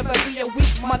 There will never be a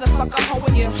weak motherfucker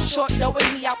hoeing you. Short knowing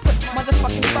me, I put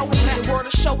motherfucking flow in me. The word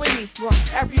is showing me.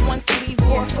 Everyone sleeves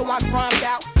war, so I grind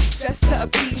out just to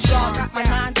appease y'all. Got my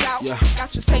nines out,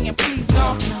 got you saying please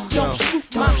no. Don't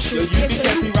shoot my shoot. Yo, you can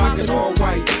catch me rockin' all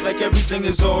white, like everything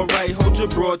is alright. Hold your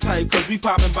broad tight, cause we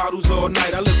poppin' bottles all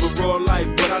night. I live a raw life,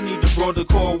 but I need the broad to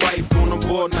call wife on the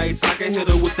board nights. I can hit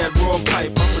her with that raw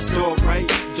pipe. I'm a dog, right?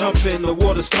 Jump in, the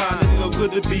water's fine. It feel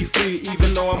good to be free,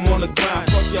 even though I'm on the grind.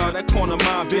 Fuck y'all, that corner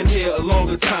mine, been here a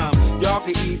longer time. Y'all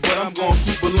can eat, but I'm gon'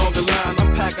 keep a longer line.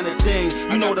 I'm packing a thing,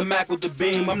 you know the Mac with the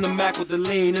beam. I'm the Mac with the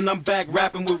lean, and I'm back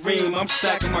rapping with Reem. I'm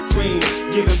stacking my cream,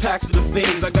 giving packs to the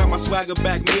fiends. I got my swagger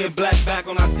back, me and Black back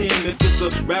on our team. If it's a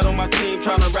rat on my team,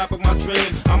 trying to wrap up my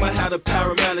dream, I'ma have the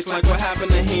paramedics like what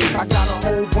happened to him. I got a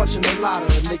whole bunch of a lot of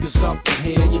niggas up in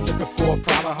here. You looking for a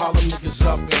problem, Harlem niggas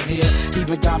up in here.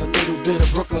 Even got a little bit of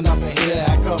Brooklyn up in here.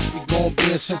 Act up, we gon'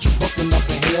 be in Central Brooklyn up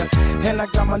in here. And I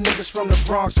got my niggas from the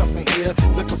Bronx up in here.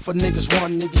 Looking for niggas,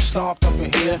 one nigga stomped up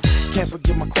in here. Can't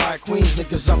forget my quiet Queens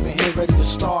niggas up in here, ready to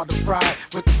start the ride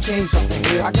with the kings up in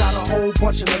here. I got a whole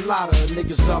bunch of a lot of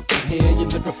niggas up in here. You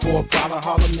looking for a problem,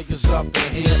 Harlem niggas up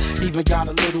in here. Even got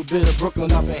a little bit of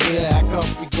Brooklyn up in here. Act up,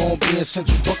 we gon' be in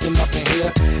Central Brooklyn up in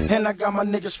here. And I got my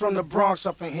niggas from the Bronx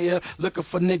up in here. Looking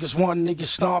for niggas, one nigga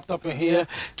stomped up in here.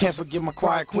 Can't forget my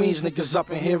quiet Queens niggas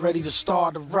up in here, ready to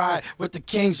start the ride with the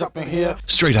kings up in here.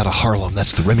 Straight out of Harlem,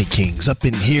 that's the Remy Kings up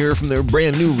in here from their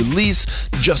brand new release,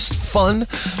 Just Fun.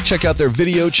 Check out their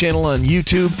video channel on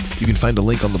YouTube. You can find a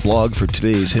link on the blog for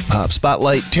today's Hip Hop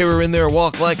Spotlight. Terror in There,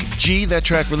 Walk Like a G. That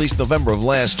track released November of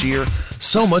last year.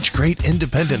 So much great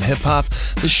independent hip hop.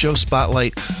 This show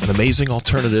Spotlight, an amazing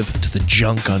alternative to the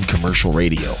junk on commercial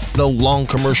radio. No long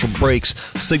commercial breaks.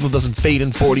 Signal doesn't fade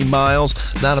in 40 miles.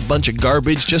 Not a bunch of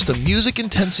garbage. Just a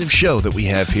music-intensive show that we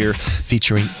have here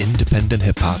featuring independent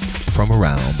hip hop from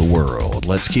around the world.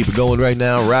 Let's keep it going right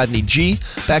now. Rodney G.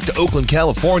 Back to Oakland,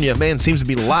 California. Man, seems to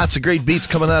be lots of great beats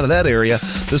coming out of that area.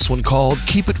 This one called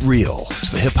Keep It Real.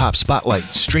 It's the Hip Hop Spotlight,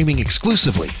 streaming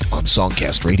exclusively on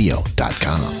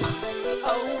songcastradio.com.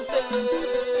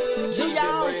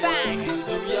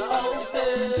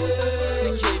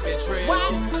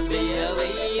 Be a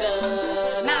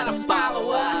leader, not a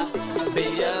follower.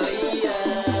 Be a leader.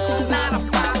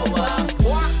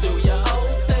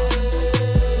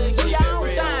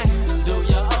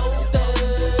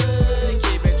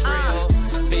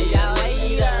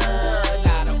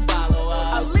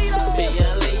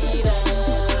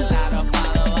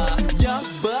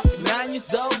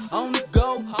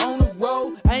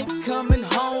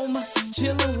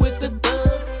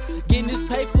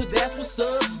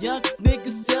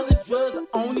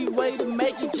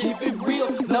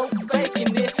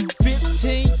 kicking it.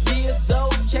 15 years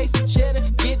old, chasing cheddar,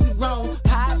 getting grown.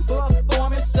 High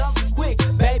performance, something quick,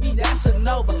 baby, that's a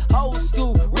Nova. Old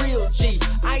school, real G,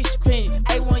 ice cream,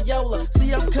 A1 Yola.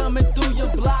 See, I'm coming through your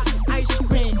block. Ice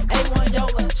cream, A1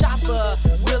 Yola, chopper,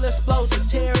 will explosive,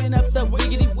 tearing up the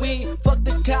wiggity wig. Fuck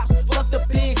the cops, fuck the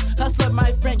pigs. Hustler,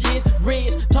 my friend, get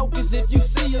rich. Tokens if you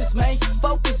see us, man.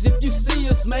 Focus if you see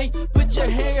us, man. Put your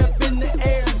hair up in the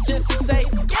air and just say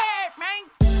scared, man.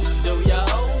 Do your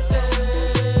own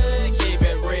thing, keep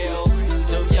it real.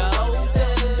 Do your own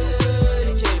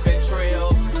thing, keep it real.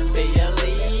 Be a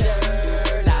leader,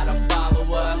 not a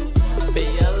follower. Be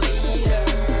a leader,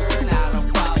 not a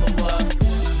follower.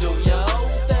 Do your own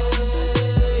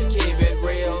thing, keep it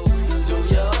real. Do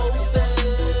your own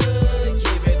thing,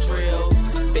 keep it real.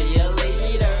 Be a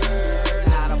leader,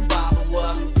 not a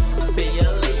follower. Be a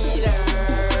leader,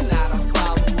 not a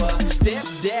follower.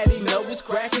 Stepdaddy know it's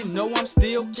cracking, know I'm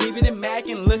still keeping it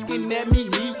macking. Looking at me,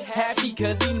 he happy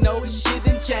cause he know his shit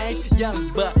done changed. Young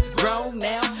buck, grown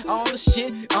now, all the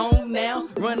shit on now.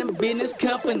 Running business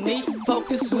company,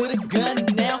 focus with a gun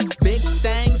now. Big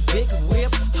things, big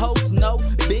whip, hoes no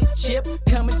big chip.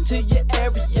 Coming to your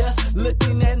area,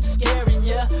 looking at and scaring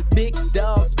ya. Big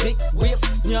dogs, big whip,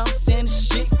 you know what I'm saying?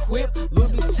 Shit quip,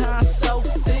 Louis Vuitton so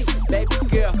sick. Baby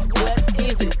girl, what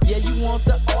is it? Yeah, you want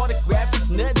the autograph, it's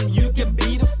nothing, you can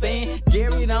be the fan.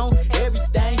 Gary on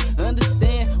everything,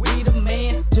 understand, we the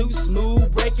man. Too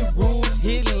smooth, breaking rules,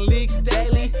 hitting licks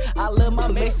daily. I love my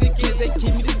Mexicans, they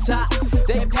keep me the top,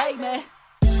 they pay me.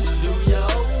 Do your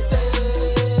own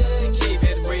thing, keep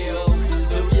it real.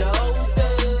 Do your own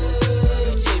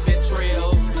thing, keep it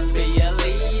real. Be a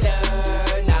leader,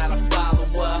 not a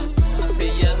follower. Be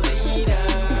a leader,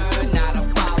 not a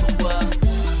follower.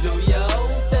 Do your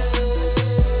own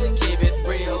thing, keep it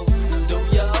real. Do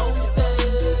your own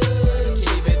thing,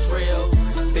 keep it real.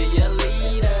 Be a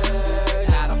leader,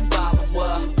 not a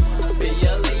follower. Be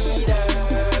a leader,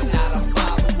 not a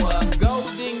follower.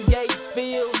 Golden Gate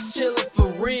Fields, chillin' for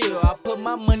real. I put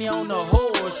my money on the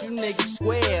horse, you niggas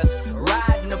squares.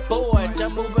 Riding the board,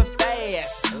 I'm moving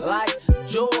fast. Like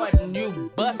Jordan,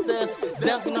 you busters,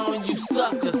 dunking on you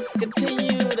suckers.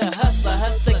 Continue to hustle,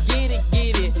 get it.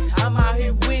 I'm out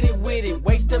here with it,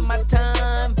 wasting my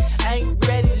time. Ain't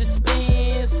ready to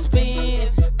spin.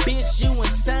 Bitch, you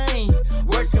insane.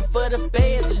 Working for the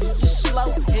feds, you just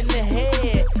slow in the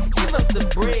head. Give up the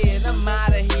bread, I'm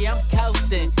out of here, I'm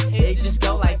coasting. It just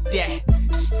go like that.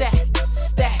 Stack.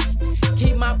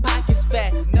 Keep my pockets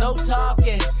fat. No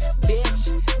talking,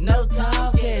 bitch, no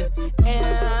talking.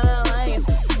 And I ain't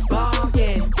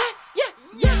bargain.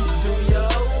 Yeah. Do your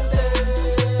own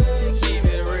thing, keep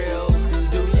it real.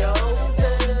 Do your own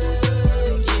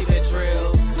thing, keep it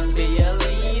real. Be a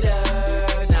leader,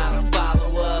 not a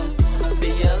follower. Be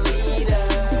a leader,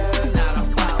 not a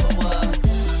follower.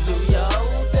 Do your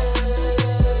own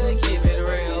thing, keep it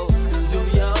real. Do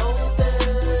your own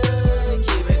thing,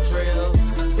 keep it real.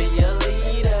 Be a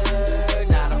leader,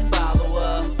 not a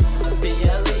follower. Be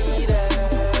a leader,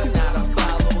 not a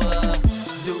follower.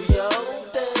 Do your own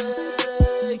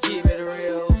thing, keep it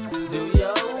real. Do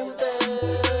your own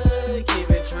thing, keep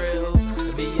it real.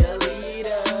 Be a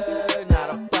leader, not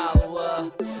a follower.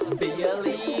 Be a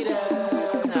leader,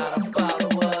 not a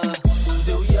follower.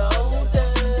 Do your own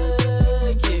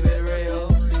thing, keep it real.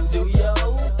 Do your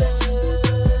own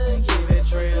thing, keep it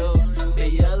real. Be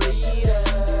a leader,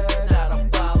 not a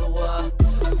follower.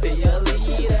 Be a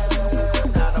leader,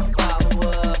 not a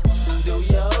follower. Do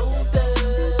your own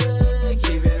thing,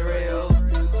 keep it real.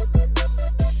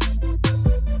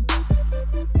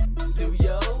 Do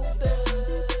your own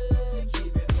thing,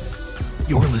 keep it real.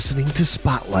 You're listening to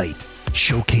Spotlight,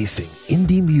 showcasing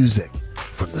indie music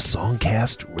from the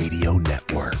Songcast Radio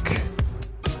Network.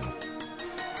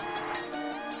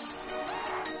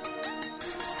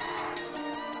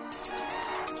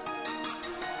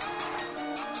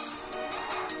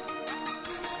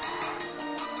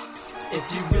 If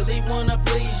you really wanna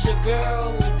please your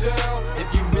girl.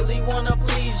 If you really wanna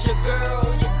please your girl.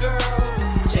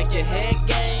 Check your head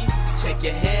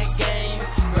game,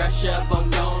 brush up on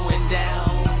going down.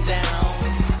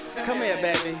 Come here,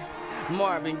 baby.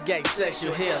 Marvin Gaye,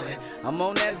 sexual healing. I'm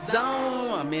on that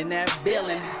zone, I'm in that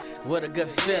feeling. What a good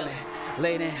feeling.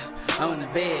 Lay down on the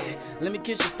bed. Let me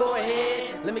kiss your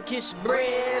forehead, let me kiss your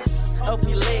breasts. Open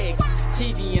your legs,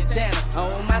 TV antenna.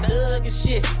 On my thug and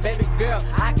shit, baby girl,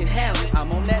 I can handle it.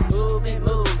 I'm on that movie,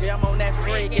 I'm on that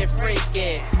freaky.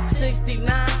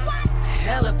 69,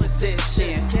 hella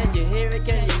positions. Can you hear it,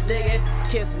 can you dig it?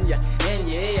 Kissing you in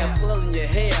your ear, pulling your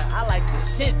hair. I like the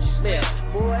scent you smell.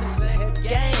 Boy, this is a hip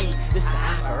game. The this is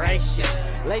an operation.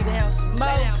 Lay down some more,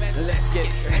 let's get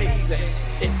crazy.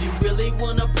 If you really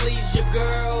wanna please your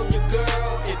girl,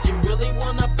 if you really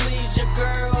wanna please your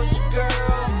girl,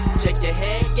 check your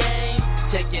head game,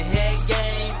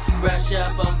 brush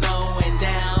up, I'm going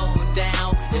down.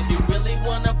 If you really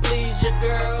wanna please your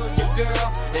girl,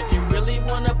 if you really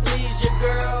wanna please your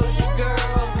girl,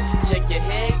 check your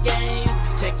head game,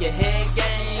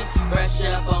 brush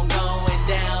up, I'm going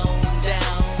down.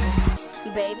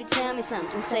 Baby, tell me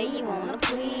something, say you wanna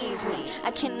please me.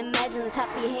 I can imagine the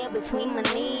top of your head between my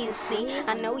knees. See,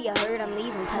 I know you heard I'm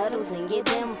leaving puddles in your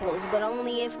dimples, but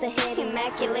only if the head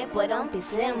immaculate, but don't be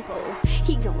simple.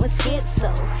 He going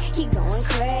schizo, he going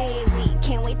crazy.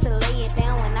 Can't wait to lay it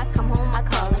down. When I come home, I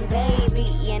call him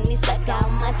baby, and he suck out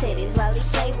my titties while he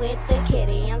play with the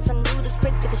kitty. On some ludicrous,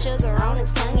 get the sugar on his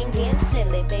tongue and get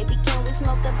silly. Baby, can we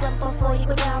smoke a blunt before you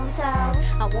go down south?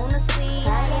 I wanna see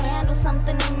how you handle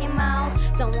something in your mouth.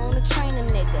 Don't wanna train a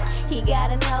nigga, he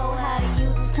gotta know how to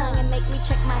use his tongue and make me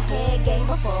check my head game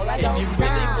before I go down. If you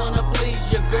really wanna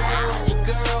please your girl,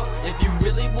 if you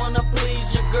really wanna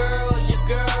please your girl,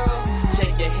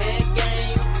 check your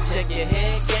head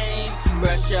game,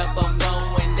 brush up, I'm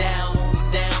going down.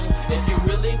 If you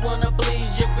really wanna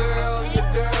please your girl,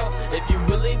 if you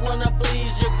really wanna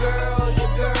please your girl,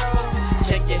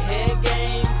 check your head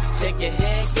game,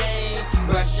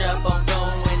 brush up, I'm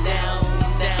going down.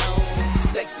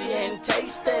 Sexy and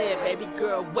tasty, baby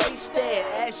girl wasted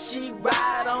as she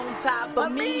ride on top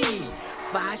of me.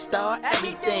 5-star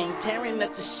everything, tearing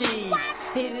up the sheets.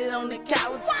 Hit it on the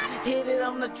couch, hit it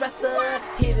on the dresser,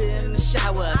 hit it in the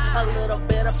shower. A little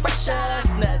bit of pressure,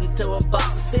 it's nothing to a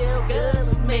boss, still good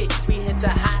with me. We hit the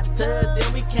hot tub,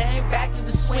 then we came back to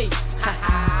the suite. Ha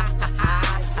ha ha ha ha.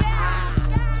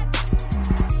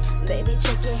 Baby,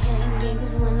 check your head game,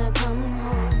 'cause when I come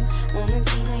home, wanna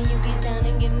see how you get down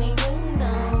and give me good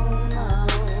down.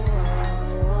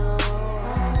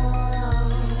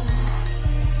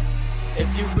 If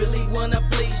you really wanna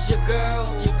please your girl,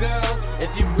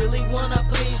 if you really wanna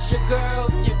please your girl,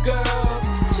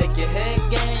 check your head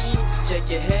game,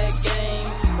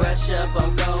 brush up,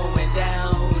 I'm going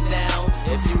down.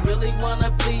 If you really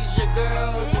wanna please your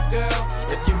girl,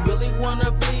 if you really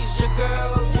wanna please your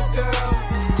girl,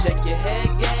 check your head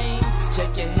game,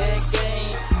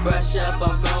 brush up,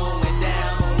 I'm going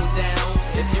down.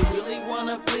 If you really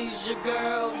wanna please your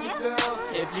girl,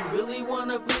 if you really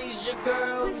wanna please your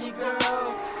girl,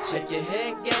 check your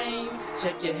head game,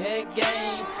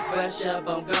 brush up,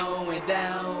 I'm going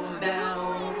down.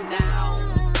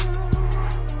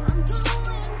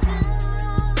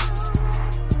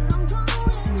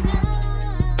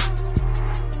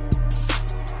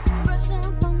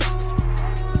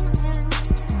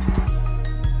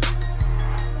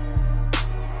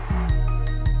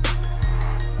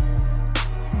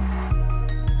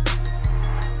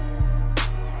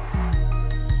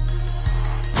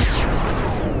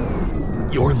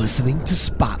 You're listening to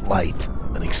Spotlight,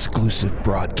 an exclusive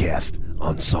broadcast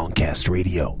on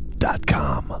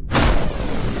songcastradio.com.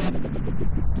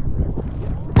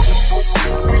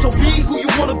 So be who you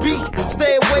wanna be.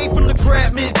 Stay away from the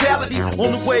crab mentality.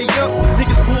 On the way up,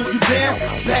 niggas pull you down.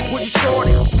 Back where you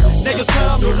started. Now your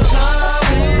time is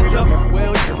up.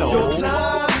 Well, you know. Your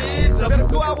time is up. Better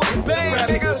go out with a bang,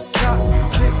 nigga.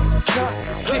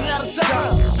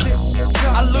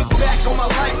 I look back on my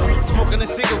life, smoking a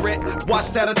cigarette.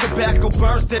 Watch that a tobacco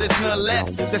burns till there's none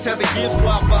left. That's how the years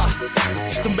fly by.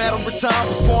 It's just a matter of time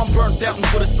before I'm burnt out and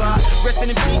put aside. Resting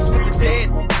in peace with the dead.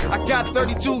 I got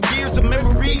 32 years of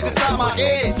memories inside my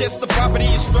head. Just the poverty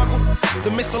and struggle,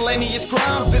 the miscellaneous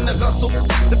crimes and the hustle.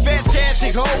 The fast cash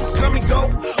and hoes come and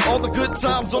go. All the good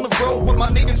times on the road with my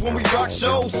niggas when we rock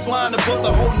shows. Flying above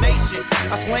the whole nation.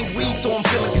 I slang weed so I'm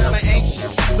feeling kinda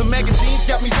anxious. The magazines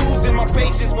got me losing my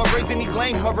patience while raising these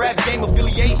lanes. My rap game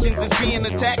affiliations is being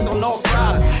attacked on all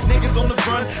sides. Niggas on the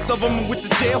run, some of them with the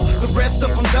jail, the rest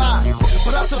of them died.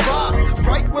 But I survived,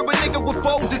 right where a nigga would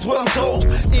fold is what I'm told.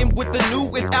 In with the new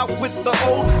and out with the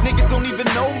old. Niggas don't even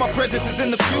know my presence is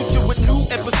in the future with new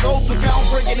episodes. Look how I'm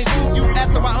bringing it to you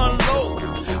after I unload.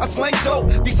 I slang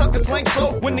dope, these suckers slang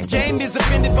slow. When the game is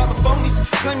offended by the phonies,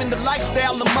 claiming the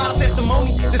lifestyle of my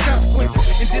testimony. There's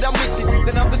consequences, and did I mention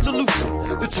that I'm the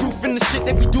solution? The truth in the shit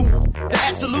that we do, the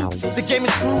absolute. The game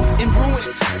is screwed in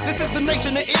ruins. This is the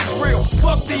nation of Israel.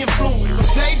 Fuck the influence. I'm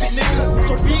David, nigga.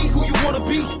 So be who you wanna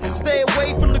be. Stay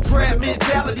away from the crab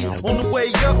mentality. On the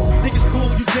way up, niggas pull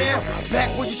you down.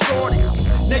 Back where you started.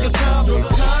 Now your time is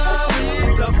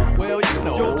up. Well, you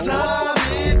know. Your time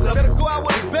is up. Better go out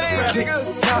with a bang, nigga.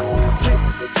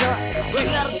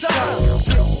 Running out of time.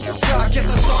 I guess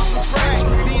I start from scratch.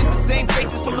 Seeing the same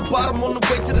faces from the bottom on the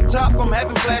way to the top, I'm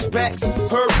having flashbacks.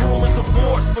 Heard rumors of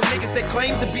wars for niggas that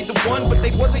claim to be the one, but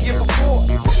they wasn't here before.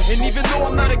 And even though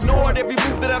I'm not ignoring every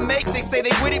move that I make, they say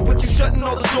they with it, but you shutting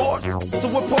all the doors.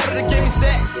 So what part of the game is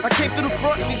that? I came through the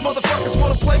front and these motherfuckers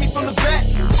wanna play me from the back.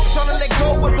 Trying to let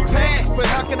go of the past, but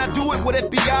how can I do it with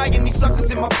FBI and these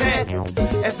suckers in my path?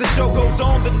 As the show goes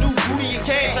on, the new booty and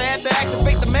cash, I have to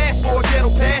activate the mask for a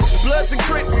ghetto pass. Bloods and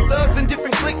crips, thugs and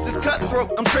different cliques is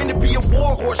cutthroat. I'm trained to be a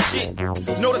war horse shit.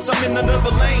 Notice I'm in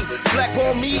another lane.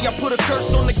 Blackball me, I put a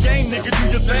curse on the game, nigga,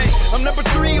 do your thing. I'm number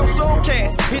 3 on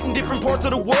Soulcast, hitting different parts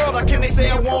of the world. How can they say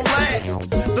I won't last?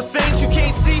 The things you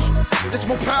can't see, it's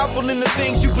more powerful than the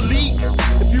things you believe.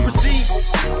 If you receive,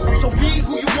 so be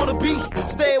who you wanna be.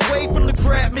 Stay away from the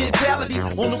crab mentality.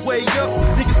 On the way up,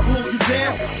 niggas pull you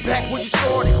down, back where you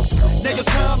started. Now your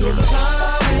time is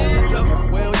up.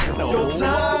 Well, you know. Your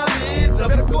time is up.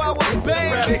 Better go out with the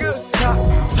bang, nigga. Top,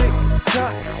 tick,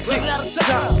 tock, tick,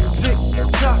 tock, tick,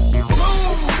 tock.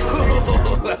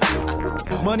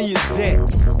 Money is debt.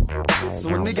 So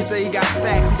when niggas say he got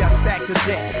stacks of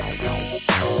debt.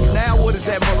 Now what is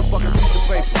that motherfucking piece of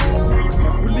paper?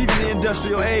 We're leaving the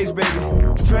industrial age, baby.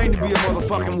 Trained to be a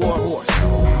motherfucking war horse.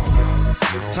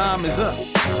 Time is up.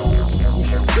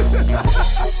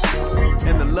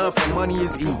 And the love for money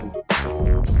is evil.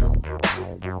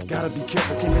 Gotta be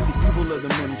careful, can't let the evil of the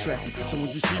money trap you. So when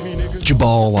you see me, nigga.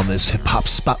 Jabal on this hip-hop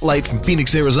spotlight from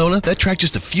Phoenix, Arizona. That track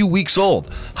just a few weeks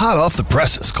old. Hot off the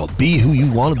presses, called Be Who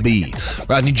You Wanna Be.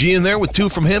 Rodney G in there with 2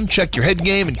 from him, Check Your Head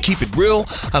Game and Keep It Real,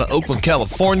 out of Oakland,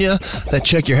 California. That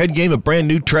Check Your Head Game, a brand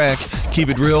new track. Keep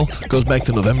It Real goes back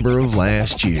to November of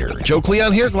last year. Joe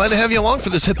Cleon here, glad to have you along for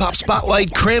this hip-hop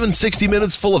spotlight, cramming 60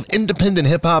 minutes full of independent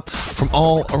hip-hop from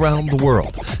all around the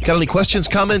world. Got any questions,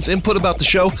 comments, input about the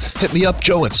show? Hit me up,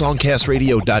 Joe at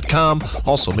songcastradio.com.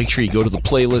 Also, make sure you go to the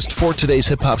playlist for today's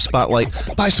Hip Hop Spotlight.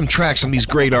 Buy some tracks from these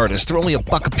great artists. They're only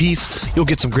 $1 a piece. You'll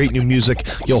get some great new music.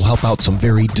 You'll help out some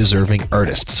very deserving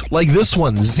artists. Like this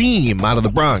one, Zeem out of the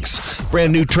Bronx.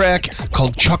 Brand new track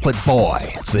called Chocolate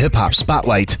Boy. It's the Hip Hop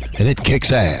Spotlight, and it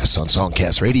kicks ass on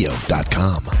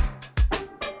songcastradio.com.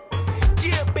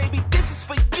 Yeah, baby, this is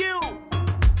for you.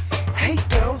 Hey,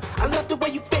 girl, I love the way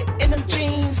you fit in them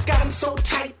jeans. Got them so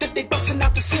tight that they busting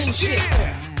out the seams.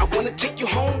 Yeah. I wanna take you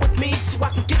home with me so I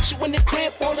can get you in the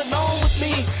crib all alone with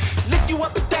me. Lift you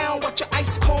up and down, watch your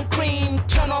ice cold cream.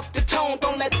 Turn off the tone,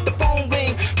 don't let the phone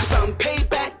ring. Cause I'm paid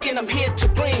back and I'm here to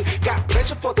bring. Got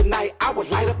pleasure for the night, I will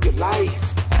light up your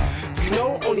life. You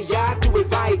know, only I do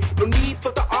it right. No need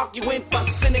for the arguing,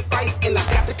 fussing and fight. And I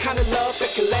got the kind of love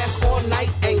that can last all night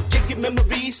and give you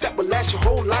memories that will last your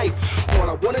whole life. All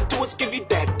I wanna do is give you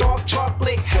that dark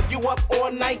chocolate, have you up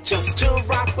all night just to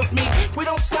rock with me. We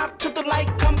don't stop till the light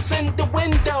comes in the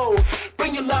window.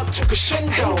 Bring your love to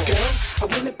crescendo. Hey girl, I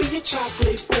wanna be your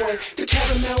chocolate boy, the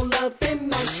caramel loving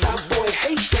non-stop boy.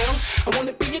 Hey girl, I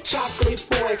wanna be your chocolate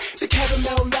boy, the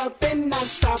caramel loving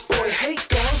non-stop boy. Hey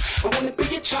girl, I wanna be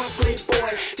your chocolate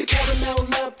boy, the caramel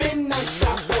loving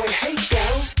non-stop boy. Hey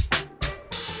girl,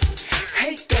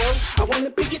 hey girl, I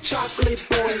wanna be your chocolate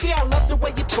boy. You see, I love the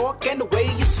way you talk and the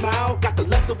way you smile. Got to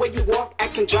love the way you walk,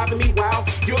 accent driving me wild.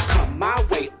 You'll come my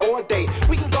way all day.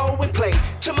 We can go and play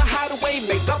to my hideaway,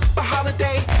 make up a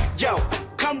holiday. Yo,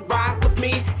 come ride with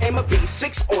me. Aim a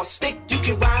V6 or stick, you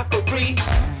can ride for free.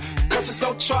 Cause it's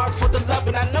no charge for the love,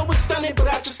 and I know it's stunning, but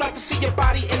I just like to see your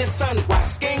body in the sun. Watch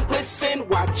skin glisten,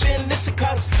 watch and listen,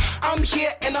 cause I'm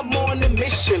here and I'm on a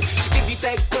mission to give you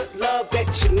that good love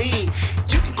that you need.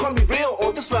 You can call me real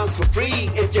or this love's for free.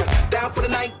 If you're down for the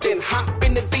night, then hop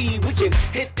in the V. We can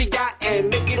hit the yacht and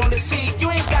make it on the sea.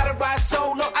 You ain't gotta ride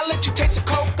solo, I'll let you taste the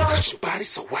cocoa. Cause your body's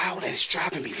so wild and it's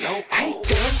driving me low. Hey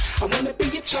girl, I wanna be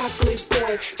your chocolate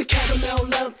boy, the caramel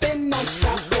loving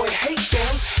non-stop boy. Hey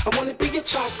girl, I wanna be your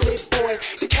chocolate boy,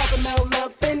 the caramel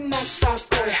loving non-stop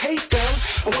boy. Hey girl,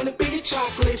 I wanna be your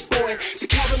chocolate boy, the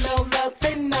caramel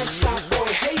loving non-stop boy.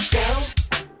 Hey girl,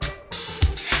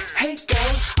 hey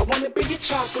girl, I wanna be your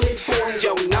chocolate boy.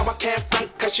 Yo, now I can't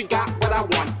front cause you got what I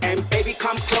want. And baby,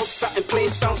 come closer and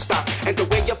please don't stop. And the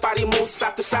way your body moves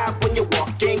side to side when you're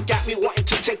walking got me wanting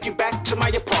to take you back to my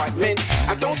apartment.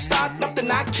 I don't start nothing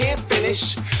I can't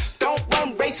finish. Don't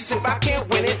run races if I can't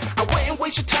win it. I wouldn't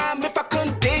waste your time if I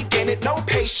couldn't dig in it. No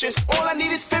patience, all I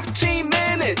need is 15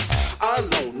 minutes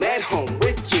alone at home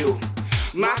with you.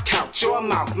 My couch, your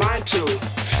mouth, mine too.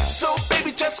 So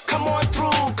baby, just come on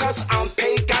through, cause I'm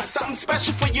paid, got something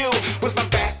special for you. With my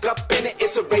back up in it,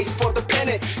 it's a race for the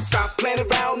pennant. Stop playing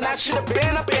around, I should've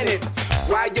been up in it.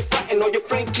 While you're frontin', or your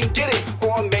friend can get it.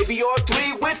 Or maybe all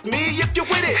 3 with me if you're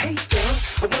with it. Hey girl,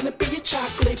 I wanna be your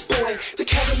chocolate boy, the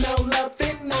caramel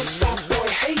loving non-stop boy.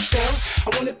 Hey girl,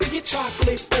 I wanna be your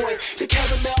chocolate boy, the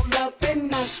caramel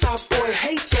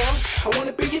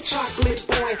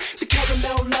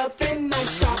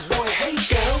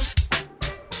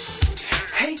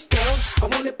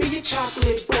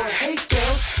chocolate boy. Hey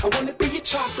girls, I wanna be your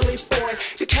chocolate boy.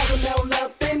 The caramel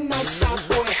loving non-stop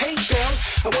boy. Hey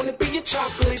girls, I wanna be your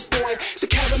chocolate boy. The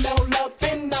caramel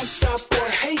loving non-stop boy.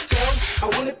 Hey girls, I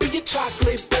wanna be your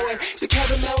chocolate boy. The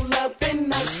caramel loving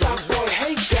non-stop boy.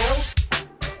 Hey girl,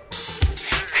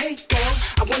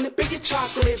 I wanna be your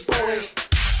chocolate boy.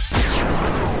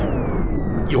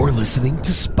 You're listening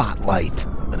to Spotlight,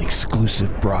 an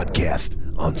exclusive broadcast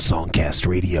on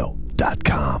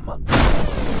songcastradio.com.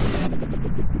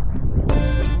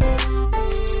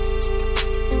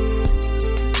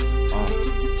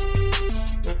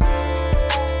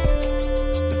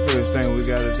 The first thing we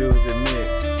gotta do is admit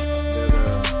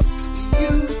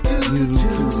that you do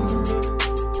too.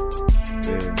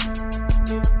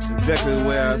 Yeah. Exactly the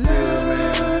way I feel, man.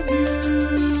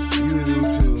 You do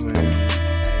too, man.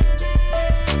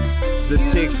 The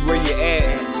text where you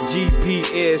at,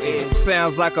 GPS,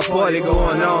 sounds like a party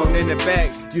going on in the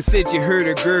back. You said you heard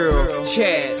a girl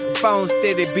chat, phone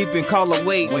steady beeping, call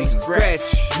away, scratch,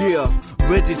 yeah.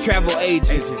 Budget travel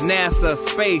agent, NASA,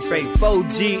 space,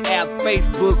 4G app,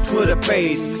 Facebook, Twitter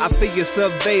page. I feel your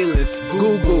surveillance,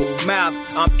 Google Maps,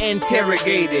 I'm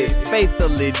interrogated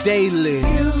faithfully daily.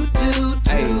 You do too.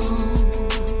 Hey,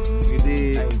 you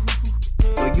did,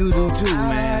 but you do too,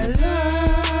 man.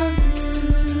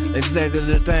 Exactly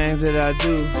the things that I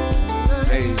do.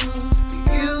 Hey,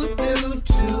 you do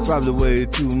too. Probably way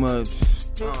too much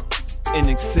in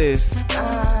excess.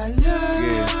 Yeah.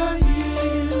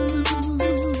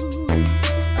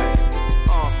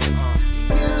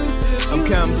 I'm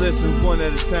counting blessings one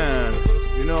at a time.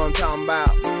 You know what I'm talking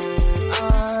about?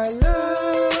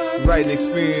 Writing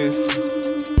experience,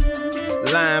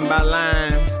 line by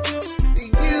line.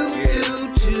 You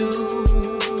do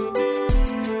too.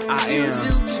 I am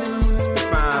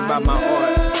defined by my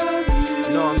art.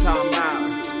 You know what I'm talking about?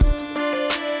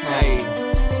 Hey,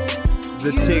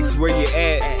 the text where you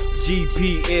at.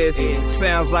 GPS,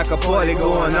 sounds like a party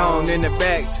going on in the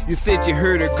back. You said you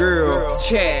heard a girl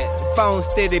chat, phone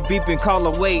steady beeping, call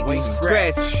away,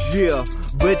 scratch, yeah.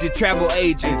 Budget travel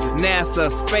agent,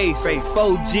 NASA, space,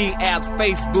 4G app,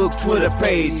 Facebook, Twitter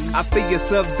page. I feel your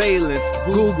surveillance,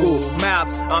 Google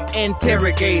Maps, I'm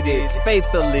interrogated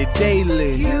faithfully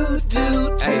daily. You do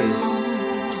too. Hey,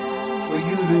 well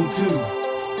you do too.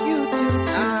 You do too.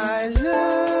 I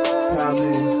love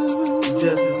probably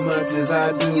just as much as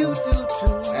I do. You do too.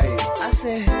 Hey, I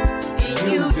said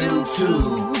you do too.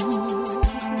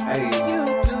 Hey, you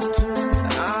do too.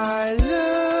 I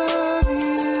love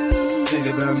you. Think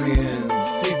about me and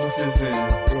sequences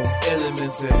and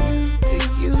elements and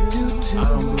you do too. I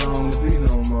don't belong to be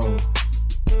no more.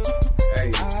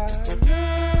 Hey,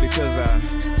 because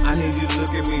I need you to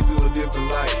look at me through a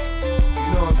different light. You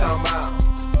know what I'm talking about?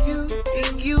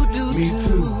 You do me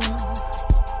too.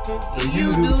 You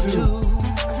do too.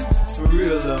 For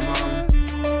real, love, mama.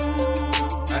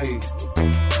 Hey,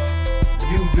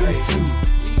 you do too.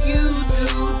 You do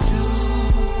too.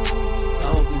 I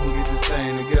hope we can get this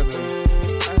thing together.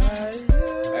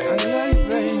 Hey, I love you,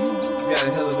 baby. You got a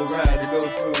hell of a ride to go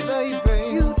through. I love you, baby.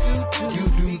 You do too. You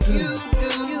do too.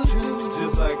 You do too.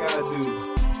 Just like I do.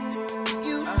 You do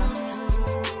too. I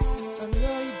love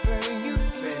you, baby. You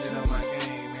standing on my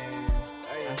game, man.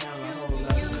 I have a whole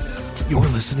lot. You're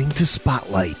listening to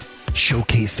Spotlight,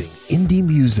 showcasing indie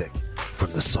music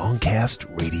from the Songcast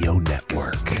Radio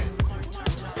Network.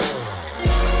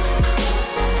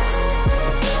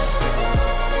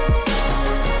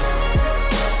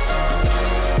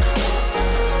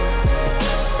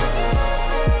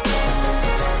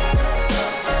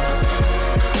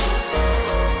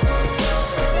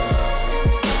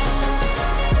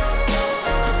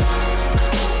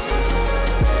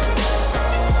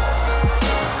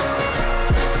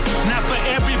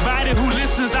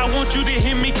 You to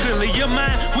hear me clearly. Your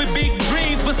mind with big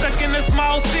dreams, but stuck in a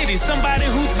small city. Somebody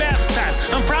who's baptized.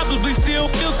 I'm probably still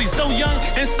filthy, so young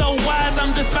and so wise.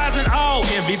 I'm despising all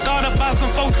envy. Thought about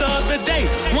some folks the other day.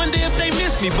 Wonder if they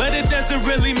miss me, but it doesn't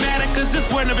really matter, cause this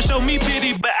world never showed me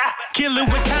pity. But I kill it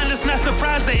with kindness, not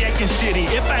surprised they acting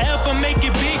shitty. If I ever make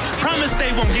it big, promise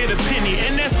they won't get a penny.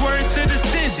 And that's word to the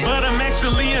stingy. But I'm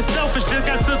actually unselfish, just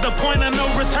got to the point of no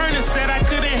return and said I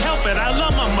couldn't help it. I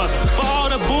love my mother for all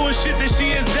the bullshit that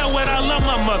she has dealt with. I love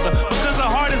my mother because her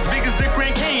heart is big as the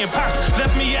Grand Canyon. Pops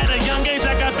left me at a young age,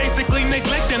 I got basically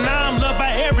neglected. Now I'm loved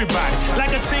by everybody,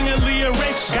 like a tingly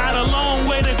erection. Got a long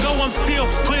way to go, I'm still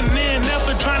putting in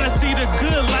effort, trying to see the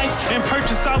good life and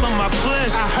purchase all of my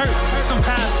pleasure. I hurt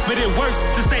sometimes, but it works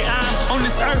to say I'm on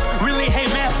this earth. Really hate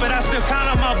math, but I still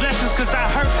count on my blessings, cause I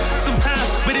hurt sometimes,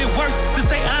 but it works to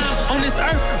say I'm on this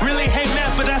earth. Really hate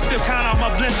math, but I still count on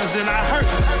my blessings. And I hurt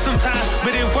sometimes,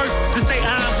 but it works to say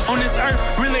I'm on this earth.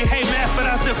 Really hate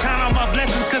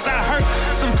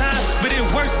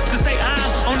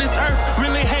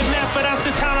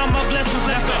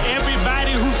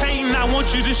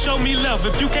just show me love.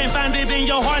 If you can't find it in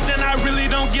your heart, then I really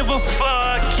don't give a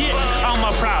fuck. Yeah, all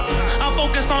my problems. I'm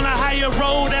focused on a higher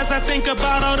road as I think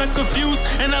about all the confused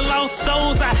and the lost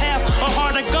souls. I have a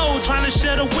heart of gold trying to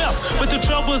share the wealth, but the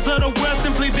troubles of the world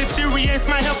simply deteriorates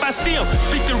my health. I still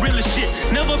speak the realest shit.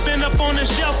 Never been up on the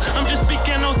shelf. I'm just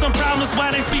speaking on some problems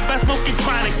while they speak by smoking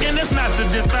chronic. And it's not to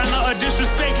dishonor or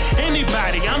disrespect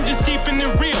anybody. I'm just keeping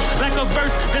it real, like a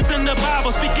verse that's in the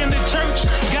Bible. Speaking the church,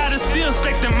 God is still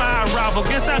expecting my arrival.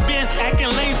 Guess I've been acting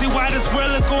lazy while this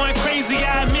world is going crazy.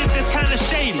 I admit that's kinda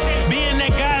shady. Being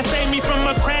that God saved me from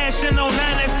a crash in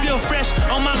 09, that's still fresh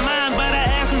on my mind. But I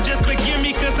ask him just forgive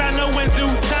me, cause I know in due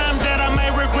time that I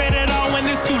might regret it all when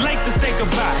it's too late to say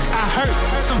goodbye. I hurt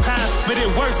sometimes, but it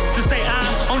works to say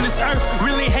I'm on this earth.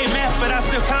 Really hate math, but I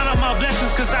still count on my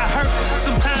blessings, cause I hurt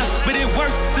sometimes, but it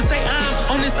works to say I'm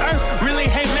on this earth. Really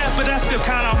hate math, but I still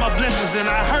count on my blessings. And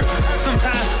I hurt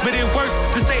sometimes, but it works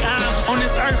to say I'm on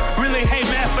this earth. Really hate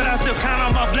math, but I still count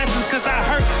on my blessings, cause I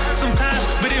hurt sometimes,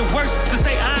 but it works to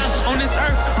say I'm on this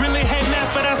earth. Really hate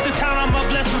math, but I still count on my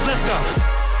blessings. Let's go.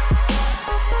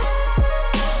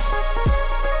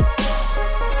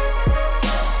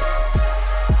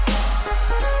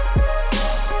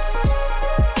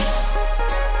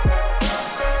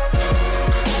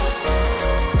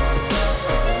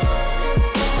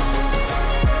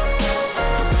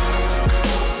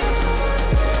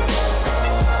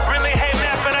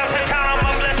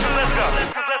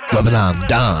 Lebanon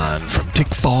Don from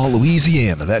Tickfall,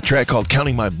 Louisiana. That track called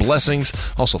Counting My Blessings.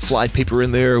 Also Flypaper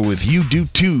in there with You Do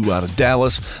Too out of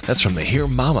Dallas. That's from the Hear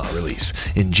Mama release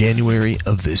in January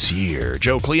of this year.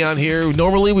 Joe Cleon here.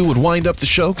 Normally we would wind up the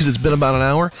show because it's been about an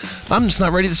hour. I'm just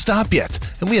not ready to stop yet.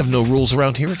 And we have no rules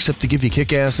around here except to give you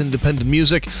kick-ass independent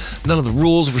music. None of the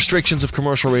rules, restrictions of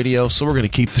commercial radio. So we're going to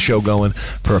keep the show going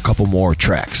for a couple more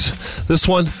tracks. This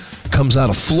one comes out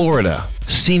of Florida.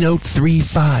 C-Note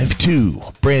 352,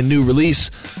 brand new release,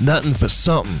 Nothing for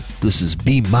Something. This is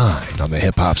Be Mine on the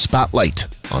Hip Hop Spotlight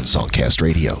on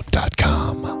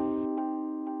songcastradio.com.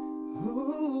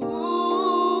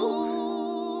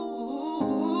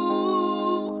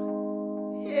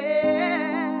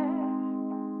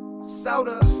 So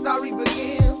the story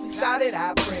begins, we started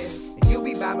our friends, and you'll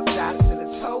be by my side until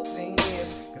this whole thing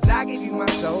ends. Cause I gave you my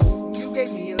soul, and you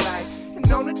gave me your life. And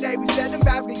on the day we said them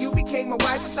vows, you became my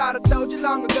wife. I thought I told you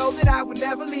long ago that I would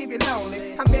never leave you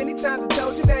lonely. How many times I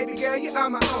told you, baby girl, you are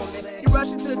my only. You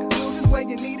rush into conclusions when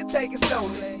you need to take it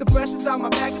slowly. The pressure's on my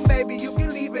back, and baby, you can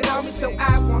leave it on me. So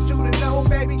I want you to know,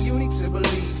 baby, you need to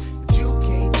believe that you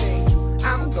can't change you.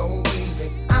 I'm gon' leave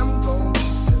it, I'm gon'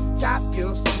 reach the top,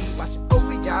 you'll see. Watching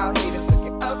over y'all haters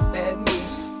looking up at me.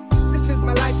 This is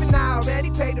my life and I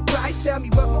already paid the price. Tell me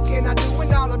what more can I do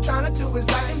when all I'm trying to do is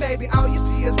right. And baby, all you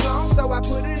see is wrong, so I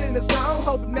put it in a song,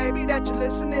 hoping maybe that you're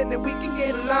listening and we can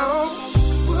get along.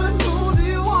 What more do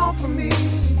you want from me?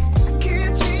 I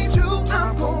can't change who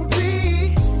I'm gonna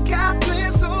be. Got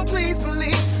plans, so please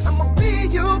believe I'ma be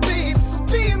your baby, so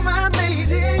be my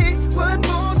lady. What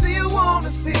more do you wanna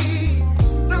see?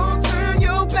 Don't turn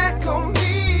your back on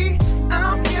me.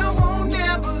 I'm here, won't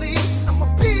never leave. I'ma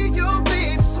be your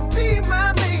baby, so be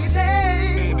my lady.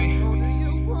 Baby,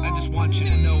 I just want you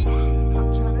to know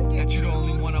that you're the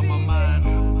only one on my mind.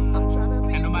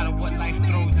 And no matter what life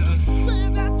throws at us,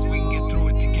 we can get through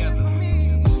it together.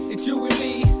 It's you and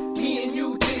me and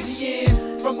you to the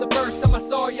end. From the first time I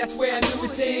saw you, I swear I knew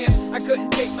it then. I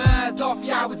couldn't take my eyes off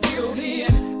you, I was zeroed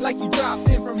in. Like you dropped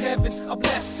in from heaven, a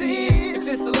blessing. If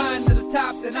it's the line to the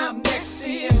top, then I'm next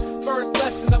in. First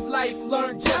lesson of life,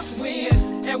 learn just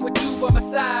when. And with you by my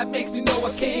side, makes me know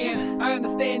I can. I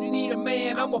understand you need a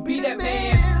man, I'ma be that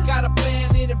man. Got a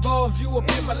plan, it involves you up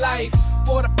in my life.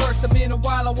 For the first time in a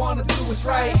while, I wanna do what's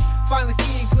right. Finally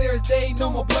seeing clear as day, no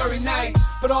more blurry nights.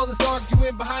 But all this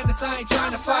arguing behind us, I ain't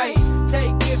trying to fight.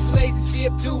 Take this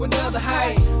relationship to another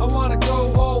height. I wanna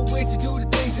grow old with you, do the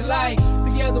things you like.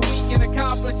 Together we can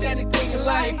accomplish anything in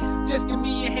life. Just give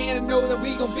me a hand and know that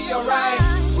we gon' be alright.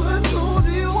 What more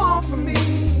do you want from me?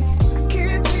 I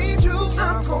can't change who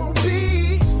I'm gonna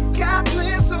be. Got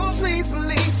plans, so please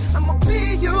believe I'ma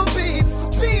be your baby, so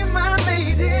be my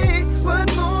lady.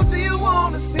 What more do you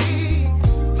wanna see?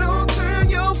 Don't turn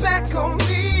your back on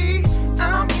me.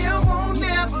 I'm here, won't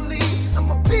never leave.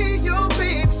 I'ma be your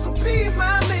baby, so be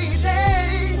my lady.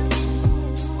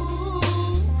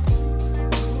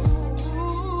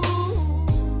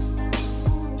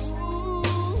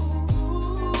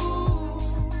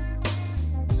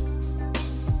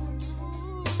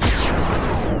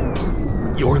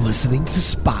 You're listening to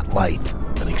Spotlight,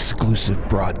 an exclusive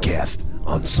broadcast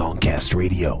on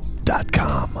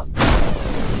songcastradio.com.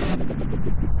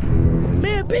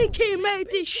 Man, BK made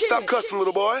this shit. Stop cussing,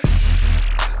 little boy.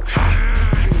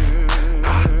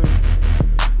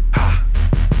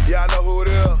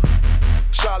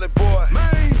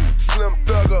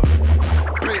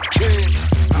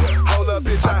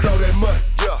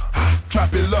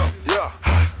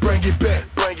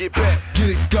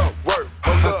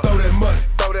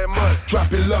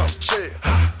 drop it low,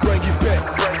 bring it back,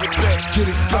 get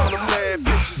it gone.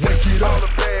 Wake it up,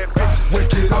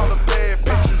 wake it up,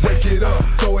 wake it up,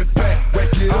 throw it back,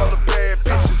 wake it up,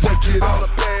 wake it up,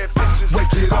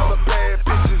 wake it up,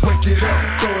 wake it up,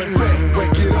 throw it back,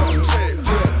 wake it up.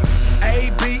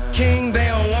 A.B. King, they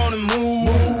don't wanna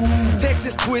move.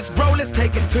 Texas twist, bro, let's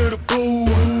take it to the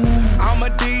booth. I'm a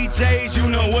DJs, you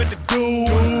know what to do.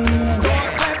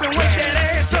 Start clapping, wake that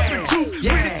ass up and juke.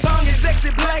 Pretty tongue is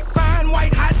sexy, black, fine,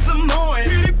 white, hot Samoan.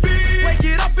 Wake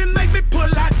it up and make me pull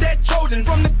out that Trojan.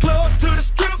 From the club to the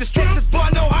strip, this boy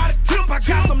know how to tip. I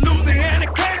got some Louisiana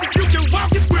classics, you can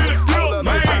walk it with a dip,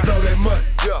 man. Throw that money,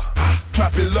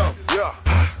 drop it low,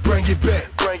 bring it back,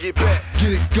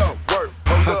 get it go, work.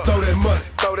 I throw that money,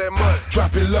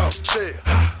 drop it low,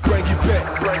 bring it back,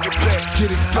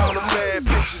 get it go.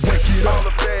 Wake it up,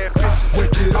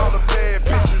 wake it up,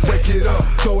 wake it up,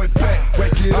 throw it back,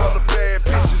 wake it up,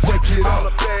 wake it up,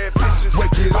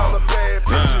 wake it up,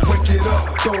 wake it up,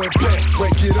 throw it back,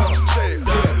 wake it up.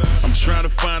 I'm trying to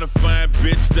find a fine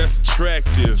bitch that's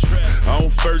attractive. On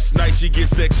first night she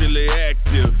gets sexually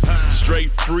active.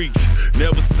 Straight freak,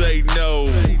 never say no.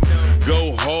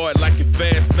 Go hard like it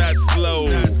fast, not slow.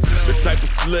 The type of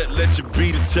slut let you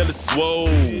beat it till it's swole.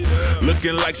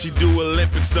 Looking like she do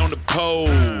Olympics on the pole.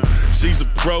 She's a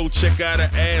pro, check out her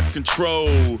ass control.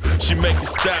 She make it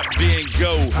stop, then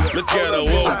go. Look at her,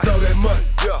 whoa. Throw that money,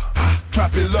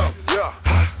 drop it low,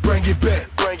 bring it back,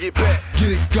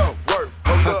 get it go, work.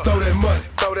 I throw that money,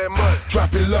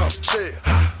 drop it low,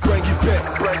 bring it back,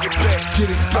 get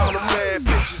it go.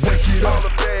 Wake it up,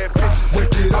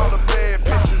 wake it up,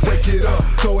 wake it up,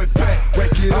 throw it back,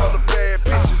 wake it up,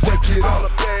 wake it up,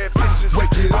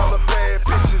 wake it up,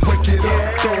 wake it up,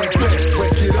 throw it back,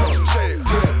 wake it up.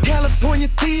 California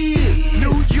thieves,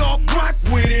 New York rock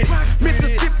with it,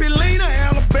 Mississippi Lena,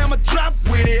 Alabama drop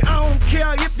with it. I don't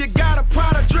care if you got a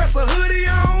Prada dress or hoodie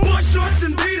on, boy shorts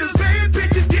and beaters, bad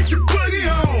bitches, get your boogie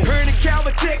on. Bernie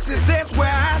Calvin, Texas, that's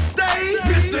where I stay.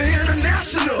 Mr.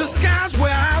 International, the sky's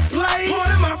where I play.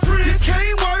 Part of my friends, you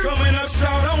can't work, coming up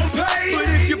short on pay. But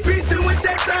if you beastin' with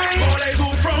that thing, all they go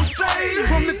from say,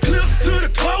 from the clip to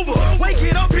the clover, wake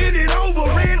it up, hit it over.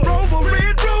 Red Rover,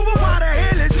 why the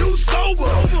hell is you sober?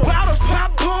 Bottles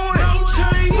popcorn, no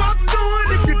chain, fuck on.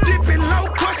 If you dippin' low,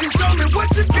 crush it, show me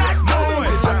what you got going.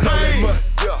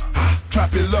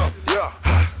 Drop it low,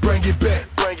 bring it back,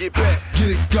 get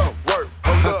it go, work.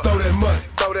 I throw that money,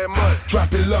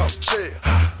 drop it low,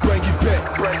 bring it back,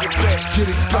 get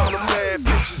it go.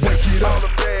 Wake it up,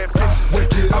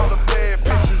 wake it up,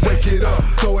 wake it up,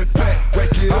 throw it back,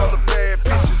 wake it up,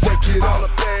 wake it up,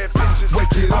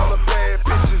 wake it up,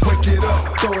 wake it up,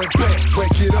 throw it back,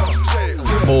 wake it up.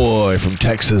 Boy from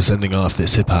Texas ending off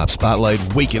this hip-hop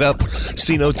spotlight. Wake it up.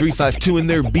 C0352 in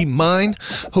there, be mine.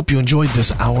 Hope you enjoyed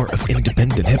this hour of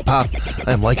independent hip-hop.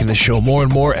 I'm liking this show more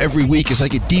and more every week as I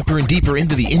get deeper and deeper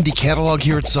into the indie catalog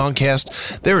here at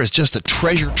Songcast. There is just a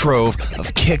treasure trove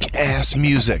of kick-ass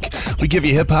music. We give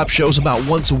you hip-hop shows about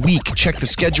once a week. Check the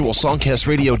schedule,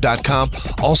 songcastradio.com.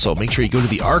 Also, make sure you go to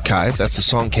the archive. That's the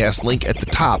Songcast link at the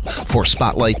top for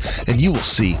Spotlight, and you will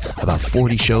see about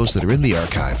 40 shows that are in the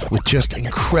archive with just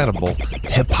incredible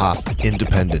hip-hop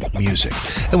independent music.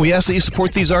 And we ask that you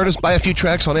support these artists. Buy a few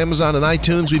tracks on Amazon and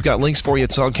iTunes. We've got links for you at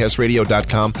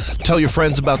songcastradio.com. Tell your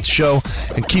friends about the show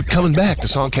and keep coming back to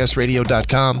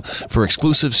songcastradio.com for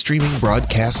exclusive streaming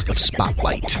broadcasts of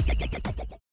Spotlight.